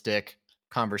holistic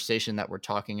conversation that we're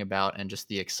talking about, and just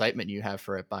the excitement you have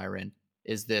for it, Byron,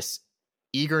 is this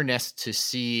eagerness to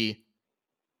see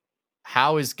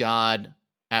how is God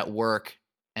at work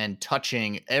and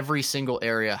touching every single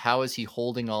area. How is he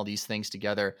holding all these things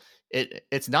together?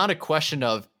 It's not a question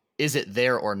of, is it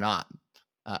there or not?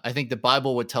 I think the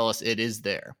Bible would tell us it is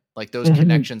there. Like those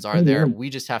connections are there. We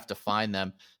just have to find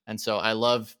them. And so I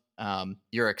love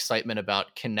your excitement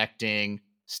about connecting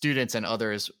students and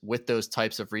others with those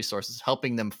types of resources,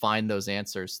 helping them find those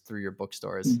answers through your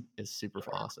bookstore is super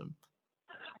awesome.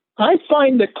 I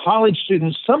find that college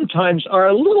students sometimes are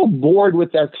a little bored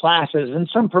with their classes, and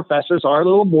some professors are a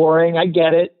little boring. I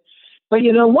get it. But,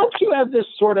 once you have this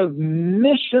sort of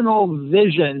missional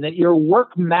vision that your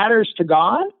work matters to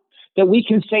God, that we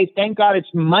can say, thank God it's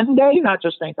Monday, not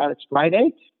just thank God it's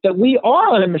Friday, that we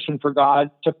are on a mission for God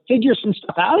to figure some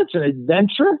stuff out. It's an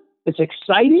adventure. It's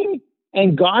exciting.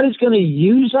 And God is going to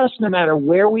use us no matter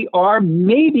where we are,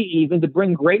 maybe even to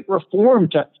bring great reform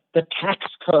to the tax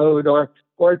code or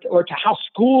to how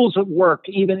schools work,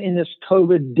 even in this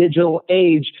COVID digital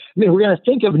age. We're going to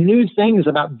think of new things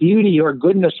about beauty or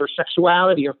goodness or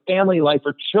sexuality or family life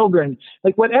or children.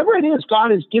 Like whatever it is God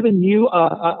has given you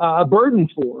a burden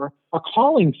for, a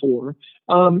calling for,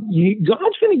 God's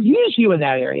going to use you in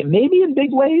that area, maybe in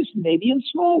big ways, maybe in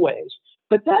small ways.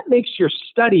 But that makes your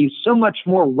studies so much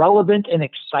more relevant and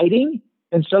exciting.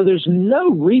 And so there's no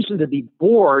reason to be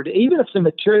bored, even if the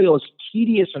material is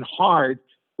tedious and hard.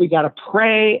 We got to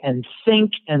pray and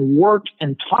think and work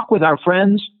and talk with our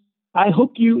friends. I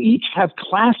hope you each have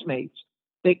classmates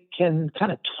that can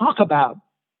kind of talk about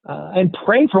and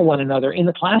pray for one another in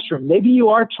the classroom. Maybe you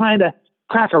are trying to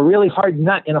crack a really hard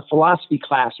nut in a philosophy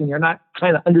class and you're not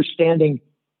kind of understanding,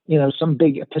 some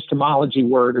big epistemology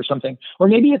word or something. Or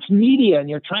maybe it's media and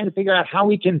you're trying to figure out how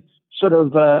we can sort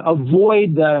of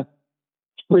avoid the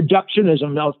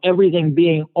reductionism of everything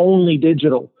being only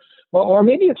digital. Or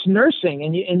maybe it's nursing,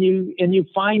 and you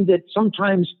find that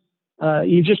sometimes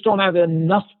you just don't have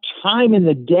enough time in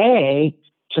the day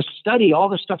to study all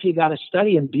the stuff you got to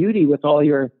study in beauty with all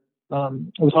your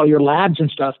labs and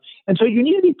stuff. And so you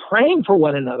need to be praying for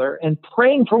one another and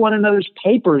praying for one another's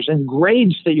papers and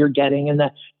grades that you're getting and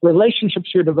the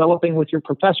relationships you're developing with your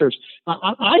professors.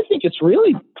 I think it's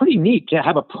really pretty neat to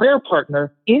have a prayer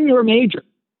partner in your major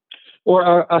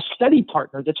or a study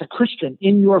partner that's a Christian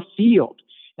in your field.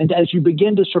 And as you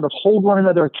begin to sort of hold one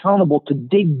another accountable to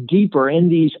dig deeper in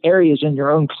these areas in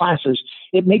your own classes,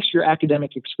 it makes your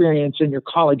academic experience and your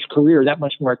college career that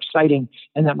much more exciting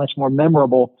and that much more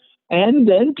memorable. And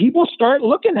then people start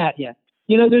looking at you.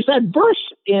 You know, there's that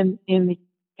verse in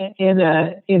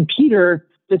Peter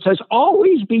that says,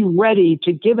 "Always be ready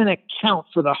to give an account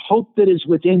for the hope that is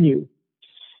within you."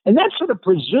 And that sort of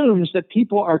presumes that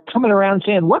people are coming around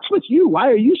saying, "What's with you? Why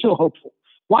are you so hopeful?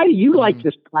 Why do you like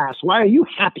this class? Why are you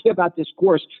happy about this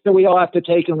course that we all have to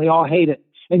take and we all hate it?"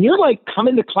 And you're like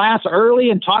coming to class early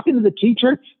and talking to the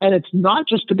teacher, and it's not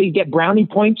just to get brownie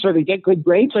points or to get good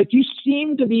grades. Like, you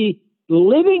seem to be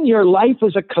living your life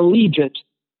as a collegiate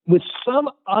with some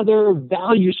other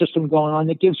value system going on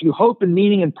that gives you hope and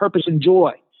meaning and purpose and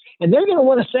joy. And they're going to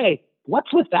want to say,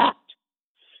 "What's with that?"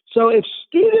 So if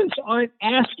students aren't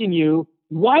asking you,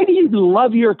 "Why do you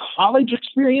love your college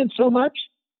experience so much?"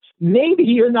 maybe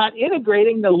you're not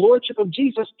integrating the lordship of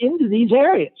Jesus into these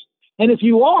areas. And if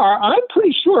you are, I'm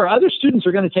pretty sure other students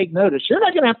are going to take notice. You're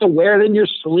not going to have to wear it in your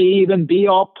sleeve and be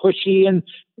all pushy and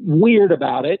weird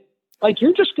about it. Like,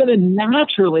 you're just going to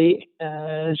naturally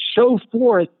show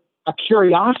forth a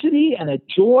curiosity and a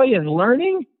joy in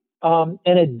learning and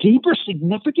a deeper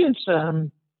significance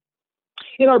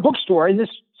in our bookstore. And this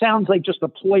sounds like just a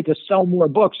ploy to sell more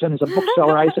books, and as a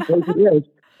bookseller, I suppose it is.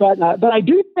 But I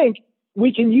do think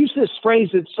we can use this phrase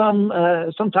that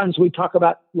sometimes we talk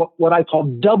about what I call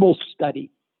double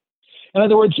study. In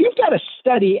other words, you've got to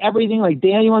study everything like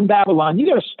Daniel in Babylon. You've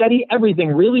got to study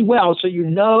everything really well so you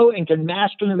know and can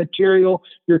master the material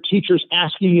your teacher's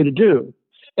asking you to do.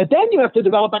 And then you have to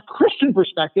develop a Christian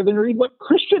perspective and read what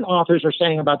Christian authors are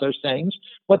saying about those things,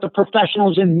 what the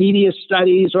professionals in media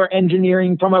studies or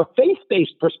engineering from a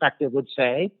faith-based perspective would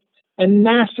say, and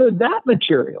master that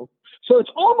material. So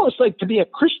it's almost like, to be a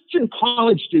Christian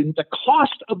college student, the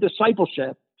cost of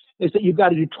discipleship is that you've got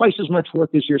to do twice as much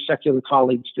work as your secular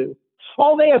colleagues do.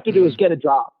 All they have to do is get a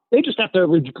job. They just have to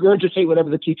regurgitate whatever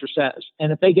the teacher says.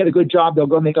 And if they get a good job, they'll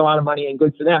go make a lot of money, and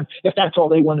good for them if that's all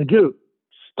they want to do.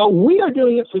 But we are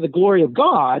doing it for the glory of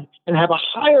God and have a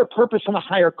higher purpose and a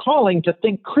higher calling to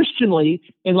think Christianly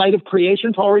in light of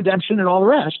creation, fall, redemption, and all the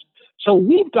rest. So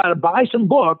we've got to buy some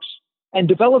books and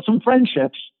develop some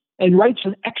friendships and write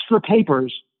some extra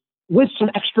papers with some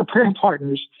extra prayer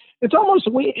partners. It's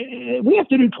almost, we have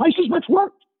to do twice as much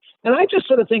work. And I just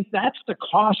sort of think that's the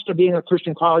cost of being a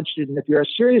Christian college student. If you're a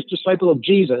serious disciple of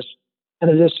Jesus,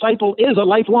 and a disciple is a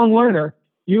lifelong learner,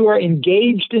 you are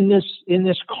engaged in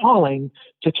this calling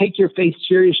to take your faith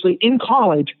seriously in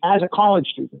college as a college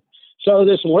student. So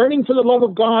this learning for the love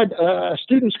of God, a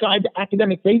student's guide to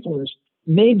academic faithfulness,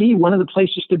 may be one of the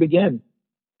places to begin.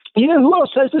 You know who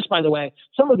else says this, by the way?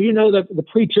 Some of you know the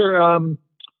preacher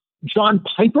John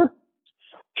Piper.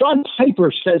 John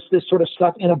Piper says this sort of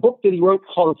stuff in a book that he wrote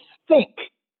called Think.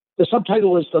 The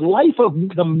subtitle is The Life of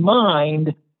the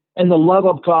Mind and the Love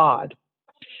of God.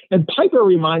 And Piper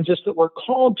reminds us that we're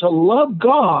called to love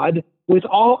God with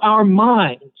all our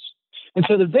minds. And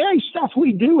so the very stuff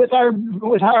we do with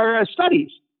our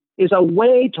studies is a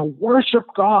way to worship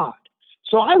God.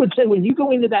 So I would say, when you go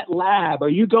into that lab, or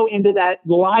you go into that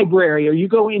library, or you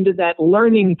go into that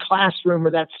learning classroom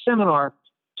or that seminar,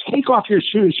 take off your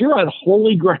shoes. You're on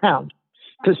holy ground,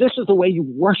 because this is the way you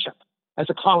worship as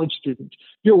a college student.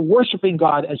 You're worshiping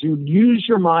God as you use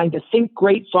your mind to think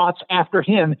great thoughts after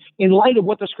Him in light of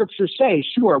what the scriptures say.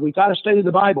 Sure, we got to study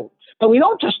the Bible, but we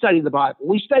don't just study the Bible.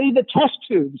 We study the test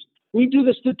tubes. We do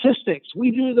the statistics.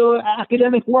 We do the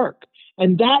academic work.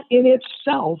 And that in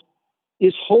itself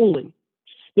is holy.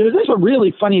 You know, there's a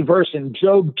really funny verse in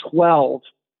Job 12,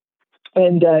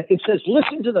 and it says,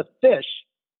 "Listen to the fish,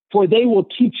 for they will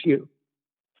teach you."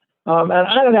 And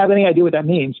I don't have any idea what that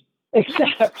means,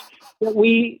 except that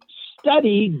we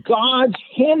study God's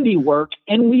handiwork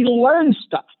and we learn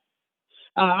stuff.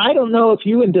 I don't know if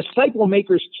you and disciple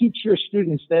makers teach your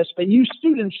students this, but you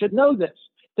students should know this,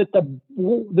 that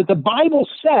the Bible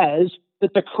says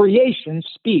that the creation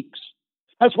speaks.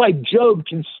 That's why Job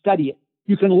can study it.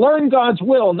 You can learn God's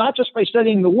will, not just by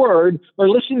studying the Word or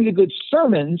listening to good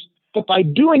sermons, but by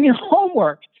doing your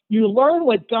homework. You learn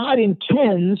what God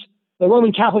intends. The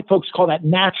Roman Catholic folks call that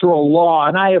natural law,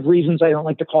 and I have reasons I don't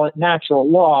like to call it natural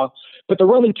law. But the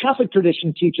Roman Catholic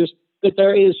tradition teaches that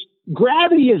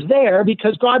gravity is there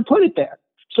because God put it there.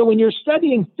 So when you're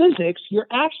studying physics, you're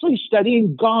actually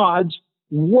studying God's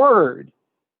word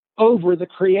over the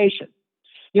creation.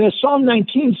 Psalm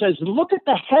 19 says, look at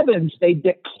the heavens. They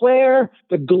declare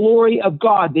the glory of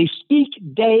God. They speak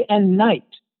day and night.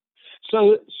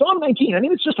 So Psalm 19,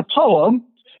 it's just a poem,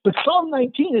 but Psalm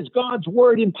 19 is God's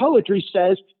word in poetry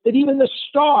says that even the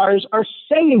stars are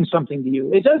saying something to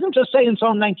you. It doesn't just say in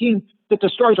Psalm 19 that the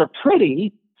stars are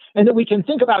pretty and that we can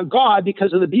think about God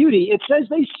because of the beauty. It says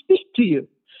they speak to you.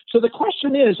 So the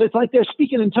question is, it's like they're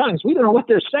speaking in tongues. We don't know what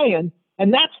they're saying.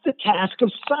 And that's the task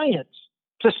of science,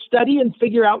 to study and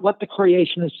figure out what the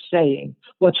creation is saying,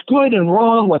 what's good and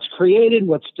wrong, what's created,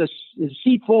 what's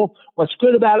deceitful, what's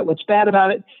good about it, what's bad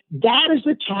about it. That is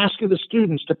the task of the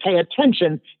students, to pay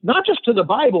attention, not just to the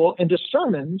Bible and to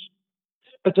sermons,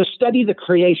 but to study the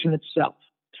creation itself.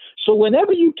 So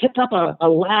whenever you pick up a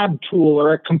lab tool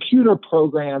or a computer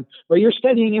program, or you're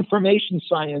studying information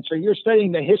science, or you're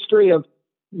studying the history of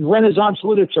Renaissance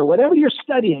literature, whatever you're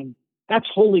studying, that's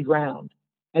holy ground.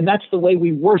 And that's the way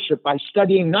we worship, by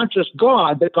studying not just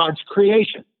God, but God's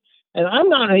creation. And I'm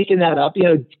not making that up.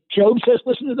 Job says,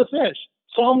 listen to the fish.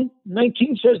 Psalm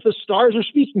 19 says the stars are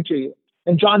speaking to you.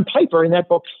 And John Piper in that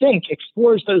book, Think,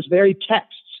 explores those very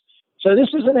texts. So this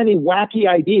isn't any wacky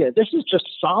idea. This is just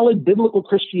solid biblical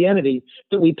Christianity,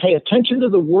 that we pay attention to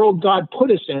the world God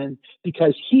put us in,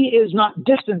 because he is not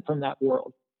distant from that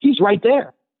world. He's right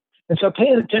there. And so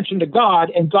paying attention to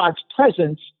God and God's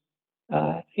presence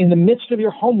in the midst of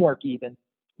your homework even,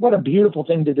 what a beautiful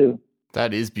thing to do.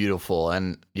 That is beautiful.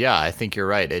 And yeah, I think you're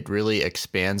right. It really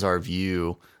expands our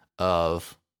view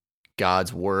of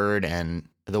God's word and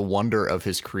the wonder of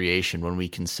his creation when we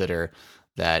consider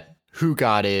that who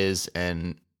God is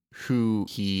and who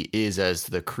he is as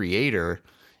the creator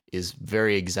is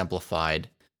very exemplified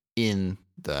in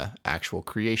the actual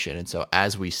creation. And so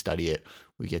as we study it,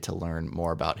 we get to learn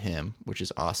more about him, which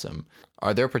is awesome.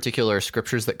 Are there particular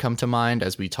scriptures that come to mind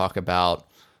as we talk about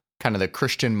kind of the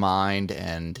Christian mind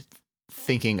and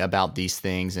thinking about these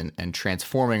things and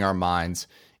transforming our minds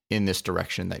in this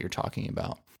direction that you're talking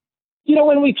about?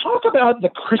 When we talk about the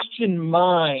Christian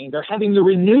mind, or having the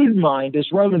renewed mind,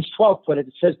 as Romans 12 put it,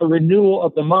 it says the renewal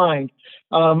of the mind.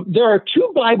 There are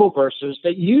two Bible verses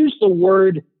that use the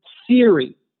word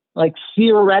theory, like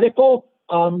theoretical.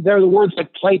 They're the words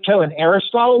that Plato and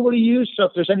Aristotle would have used. So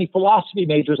if there's any philosophy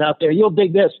majors out there, you'll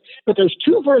dig this. But there's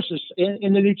two verses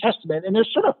in the New Testament, and they're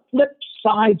sort of flip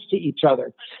sides to each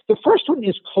other. The first one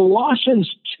is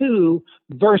Colossians 2,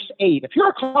 verse 8. If you're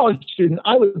a college student,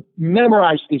 I would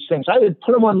memorize these things. I would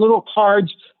put them on little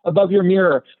cards above your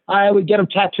mirror. I would get them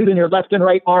tattooed in your left and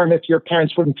right arm if your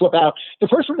parents wouldn't flip out. The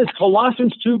first one is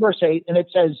Colossians 2, verse 8, and it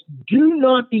says, do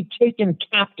not be taken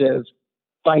captive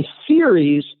by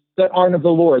theories that aren't of the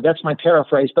Lord. That's my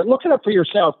paraphrase, but look it up for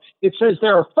yourself. It says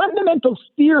there are fundamental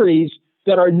theories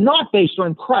that are not based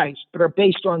on Christ, but are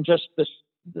based on just the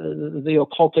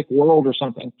occultic world or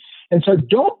something. And so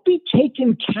don't be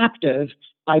taken captive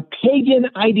by pagan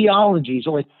ideologies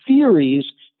or theories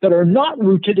that are not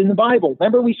rooted in the Bible.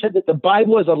 Remember, we said that the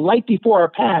Bible is a light before our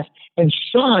path and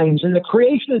shines, and the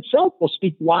creation itself will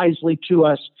speak wisely to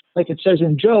us, like it says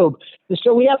in Job. And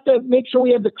so we have to make sure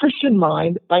we have the Christian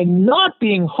mind by not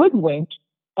being hoodwinked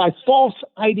by false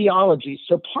ideologies.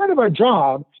 So part of our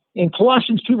job in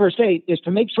Colossians 2, verse 8, is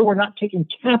to make sure we're not taken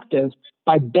captive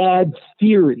by bad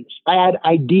theories, bad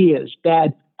ideas,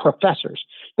 bad professors.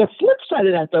 The flip side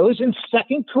of that, though, is in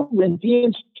 2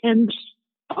 Corinthians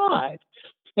 10:5.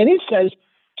 And it says,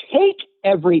 take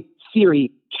every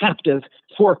theory captive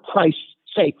for Christ's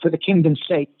sake, for the kingdom's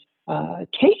sake.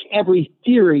 Take every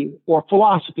theory or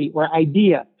philosophy or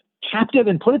idea captive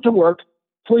and put it to work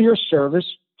for your service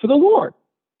for the Lord.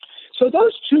 So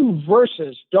those two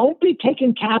verses, don't be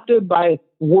taken captive by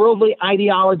worldly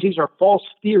ideologies or false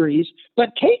theories, but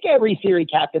take every theory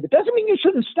captive. It doesn't mean you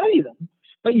shouldn't study them,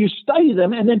 but you study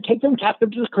them and then take them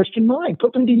captive to the Christian mind,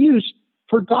 put them to use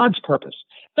for God's purpose.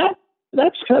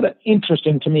 That's kind of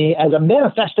interesting to me as a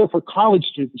manifesto for college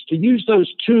students, to use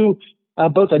those two,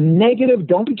 both a negative,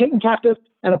 don't be taken captive,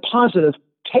 and a positive,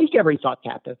 take every thought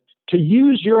captive, to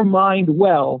use your mind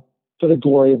well for the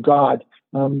glory of God.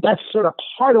 That's sort of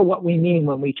part of what we mean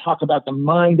when we talk about the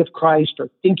mind of Christ or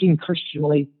thinking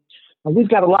Christianly. We've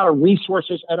got a lot of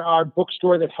resources at our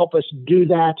bookstore that help us do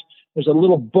that. There's a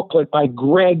little booklet by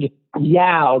Greg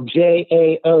Yao,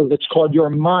 J-A-O, that's called Your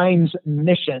Mind's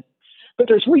Mission. But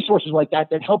there's resources like that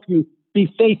that help you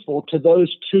be faithful to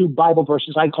those two Bible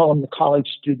verses. I call them the college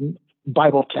student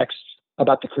Bible texts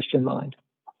about the Christian mind.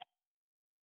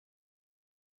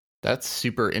 That's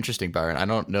super interesting, Byron. I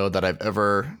don't know that I've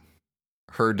ever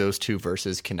heard those two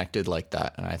verses connected like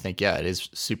that. And I think, yeah, it is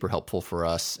super helpful for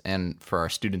us and for our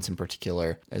students in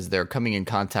particular, as they're coming in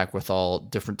contact with all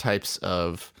different types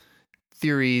of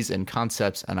theories and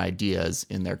concepts and ideas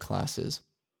in their classes.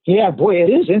 Yeah, boy, it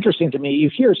is interesting to me. You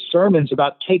hear sermons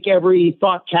about take every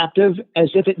thought captive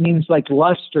as if it means like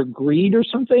lust or greed or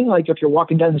something. Like if you're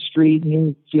walking down the street and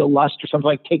you feel lust or something,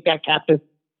 like take that captive.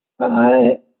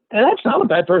 And that's not what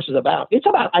that verse is about. It's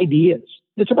about ideas.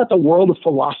 It's about the world of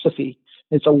philosophy.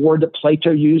 It's a word that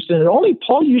Plato used, and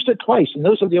Paul used it twice, and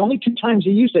those are the only two times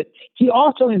he used it. He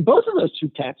also, in both of those two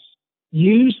texts,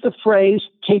 used the phrase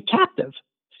take captive.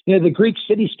 The Greek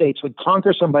city-states would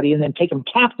conquer somebody and then take them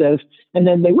captive, and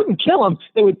then they wouldn't kill them.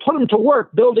 They would put them to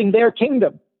work building their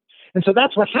kingdom. And so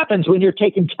that's what happens when you're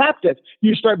taken captive.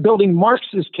 You start building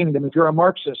Marx's kingdom if you're a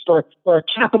Marxist, or a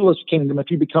capitalist kingdom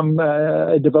if you become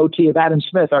a devotee of Adam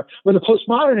Smith, or the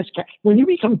postmodernist. When you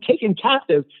become taken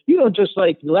captive, you don't just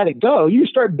like let it go. You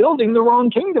start building the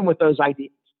wrong kingdom with those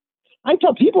ideas. I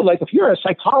tell people, like, if you're a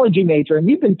psychology major and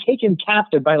you've been taken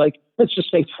captive by, like, let's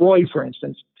just say Freud, for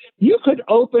instance, you could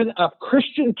open a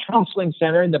Christian counseling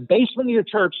center in the basement of your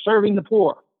church serving the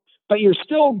poor, but you're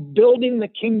still building the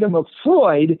kingdom of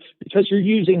Freud because you're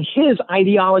using his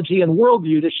ideology and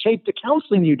worldview to shape the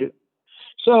counseling you do.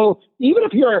 So even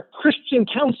if you're a Christian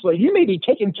counselor, you may be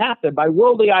taken captive by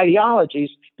worldly ideologies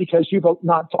because you've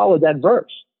not followed that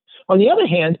verse. On the other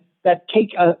hand, that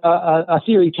take a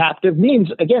theory captive means,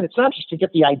 again, it's not just to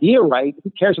get the idea right. Who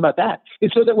cares about that?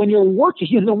 It's so that when you're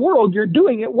working in the world, you're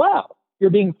doing it well. You're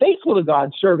being faithful to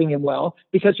God, serving him well,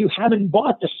 because you haven't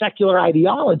bought the secular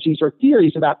ideologies or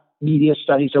theories about media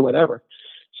studies or whatever.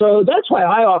 So that's why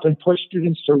I often push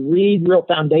students to read real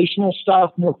foundational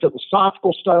stuff, more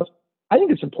philosophical stuff. I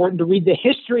think it's important to read the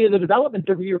history of the development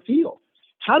of your field.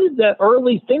 How did the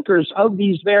early thinkers of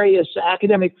these various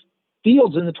academic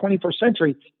fields in the 21st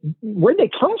century, where'd they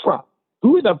come from?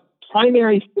 Who are the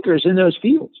primary thinkers in those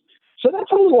fields? So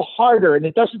that's a little harder, and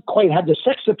it doesn't quite have the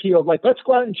sex appeal of like, let's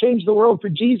go out and change the world for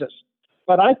Jesus.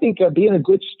 But I think being a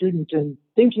good student and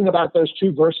thinking about those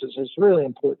two verses is really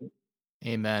important.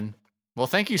 Amen. Well,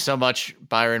 thank you so much,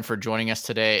 Byron, for joining us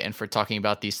today and for talking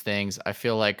about these things. I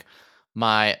feel like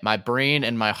my brain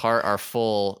and my heart are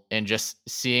full in just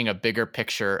seeing a bigger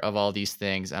picture of all these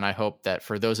things. And I hope that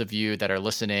for those of you that are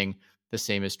listening, the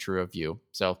same is true of you.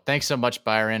 So thanks so much,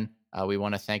 Byron. We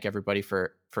want to thank everybody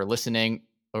for listening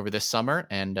over this summer,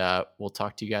 and we'll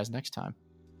talk to you guys next time.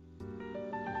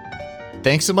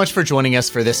 Thanks so much for joining us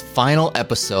for this final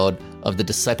episode of the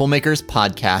Disciple Makers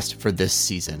podcast for this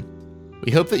season.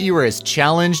 We hope that you were as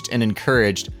challenged and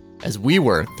encouraged as we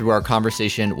were through our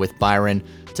conversation with Byron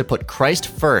to put Christ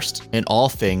first in all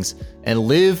things and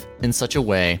live in such a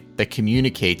way that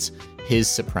communicates his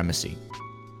supremacy.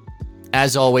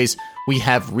 As always, we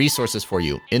have resources for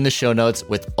you in the show notes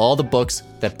with all the books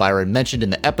that Byron mentioned in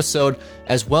the episode,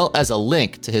 as well as a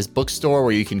link to his bookstore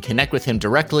where you can connect with him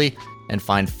directly and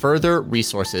find further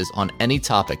resources on any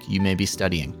topic you may be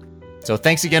studying. So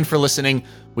thanks again for listening.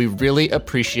 We really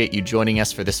appreciate you joining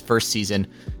us for this first season.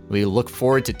 We look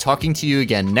forward to talking to you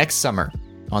again next summer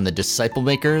on the Disciple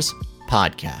Makers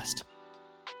podcast.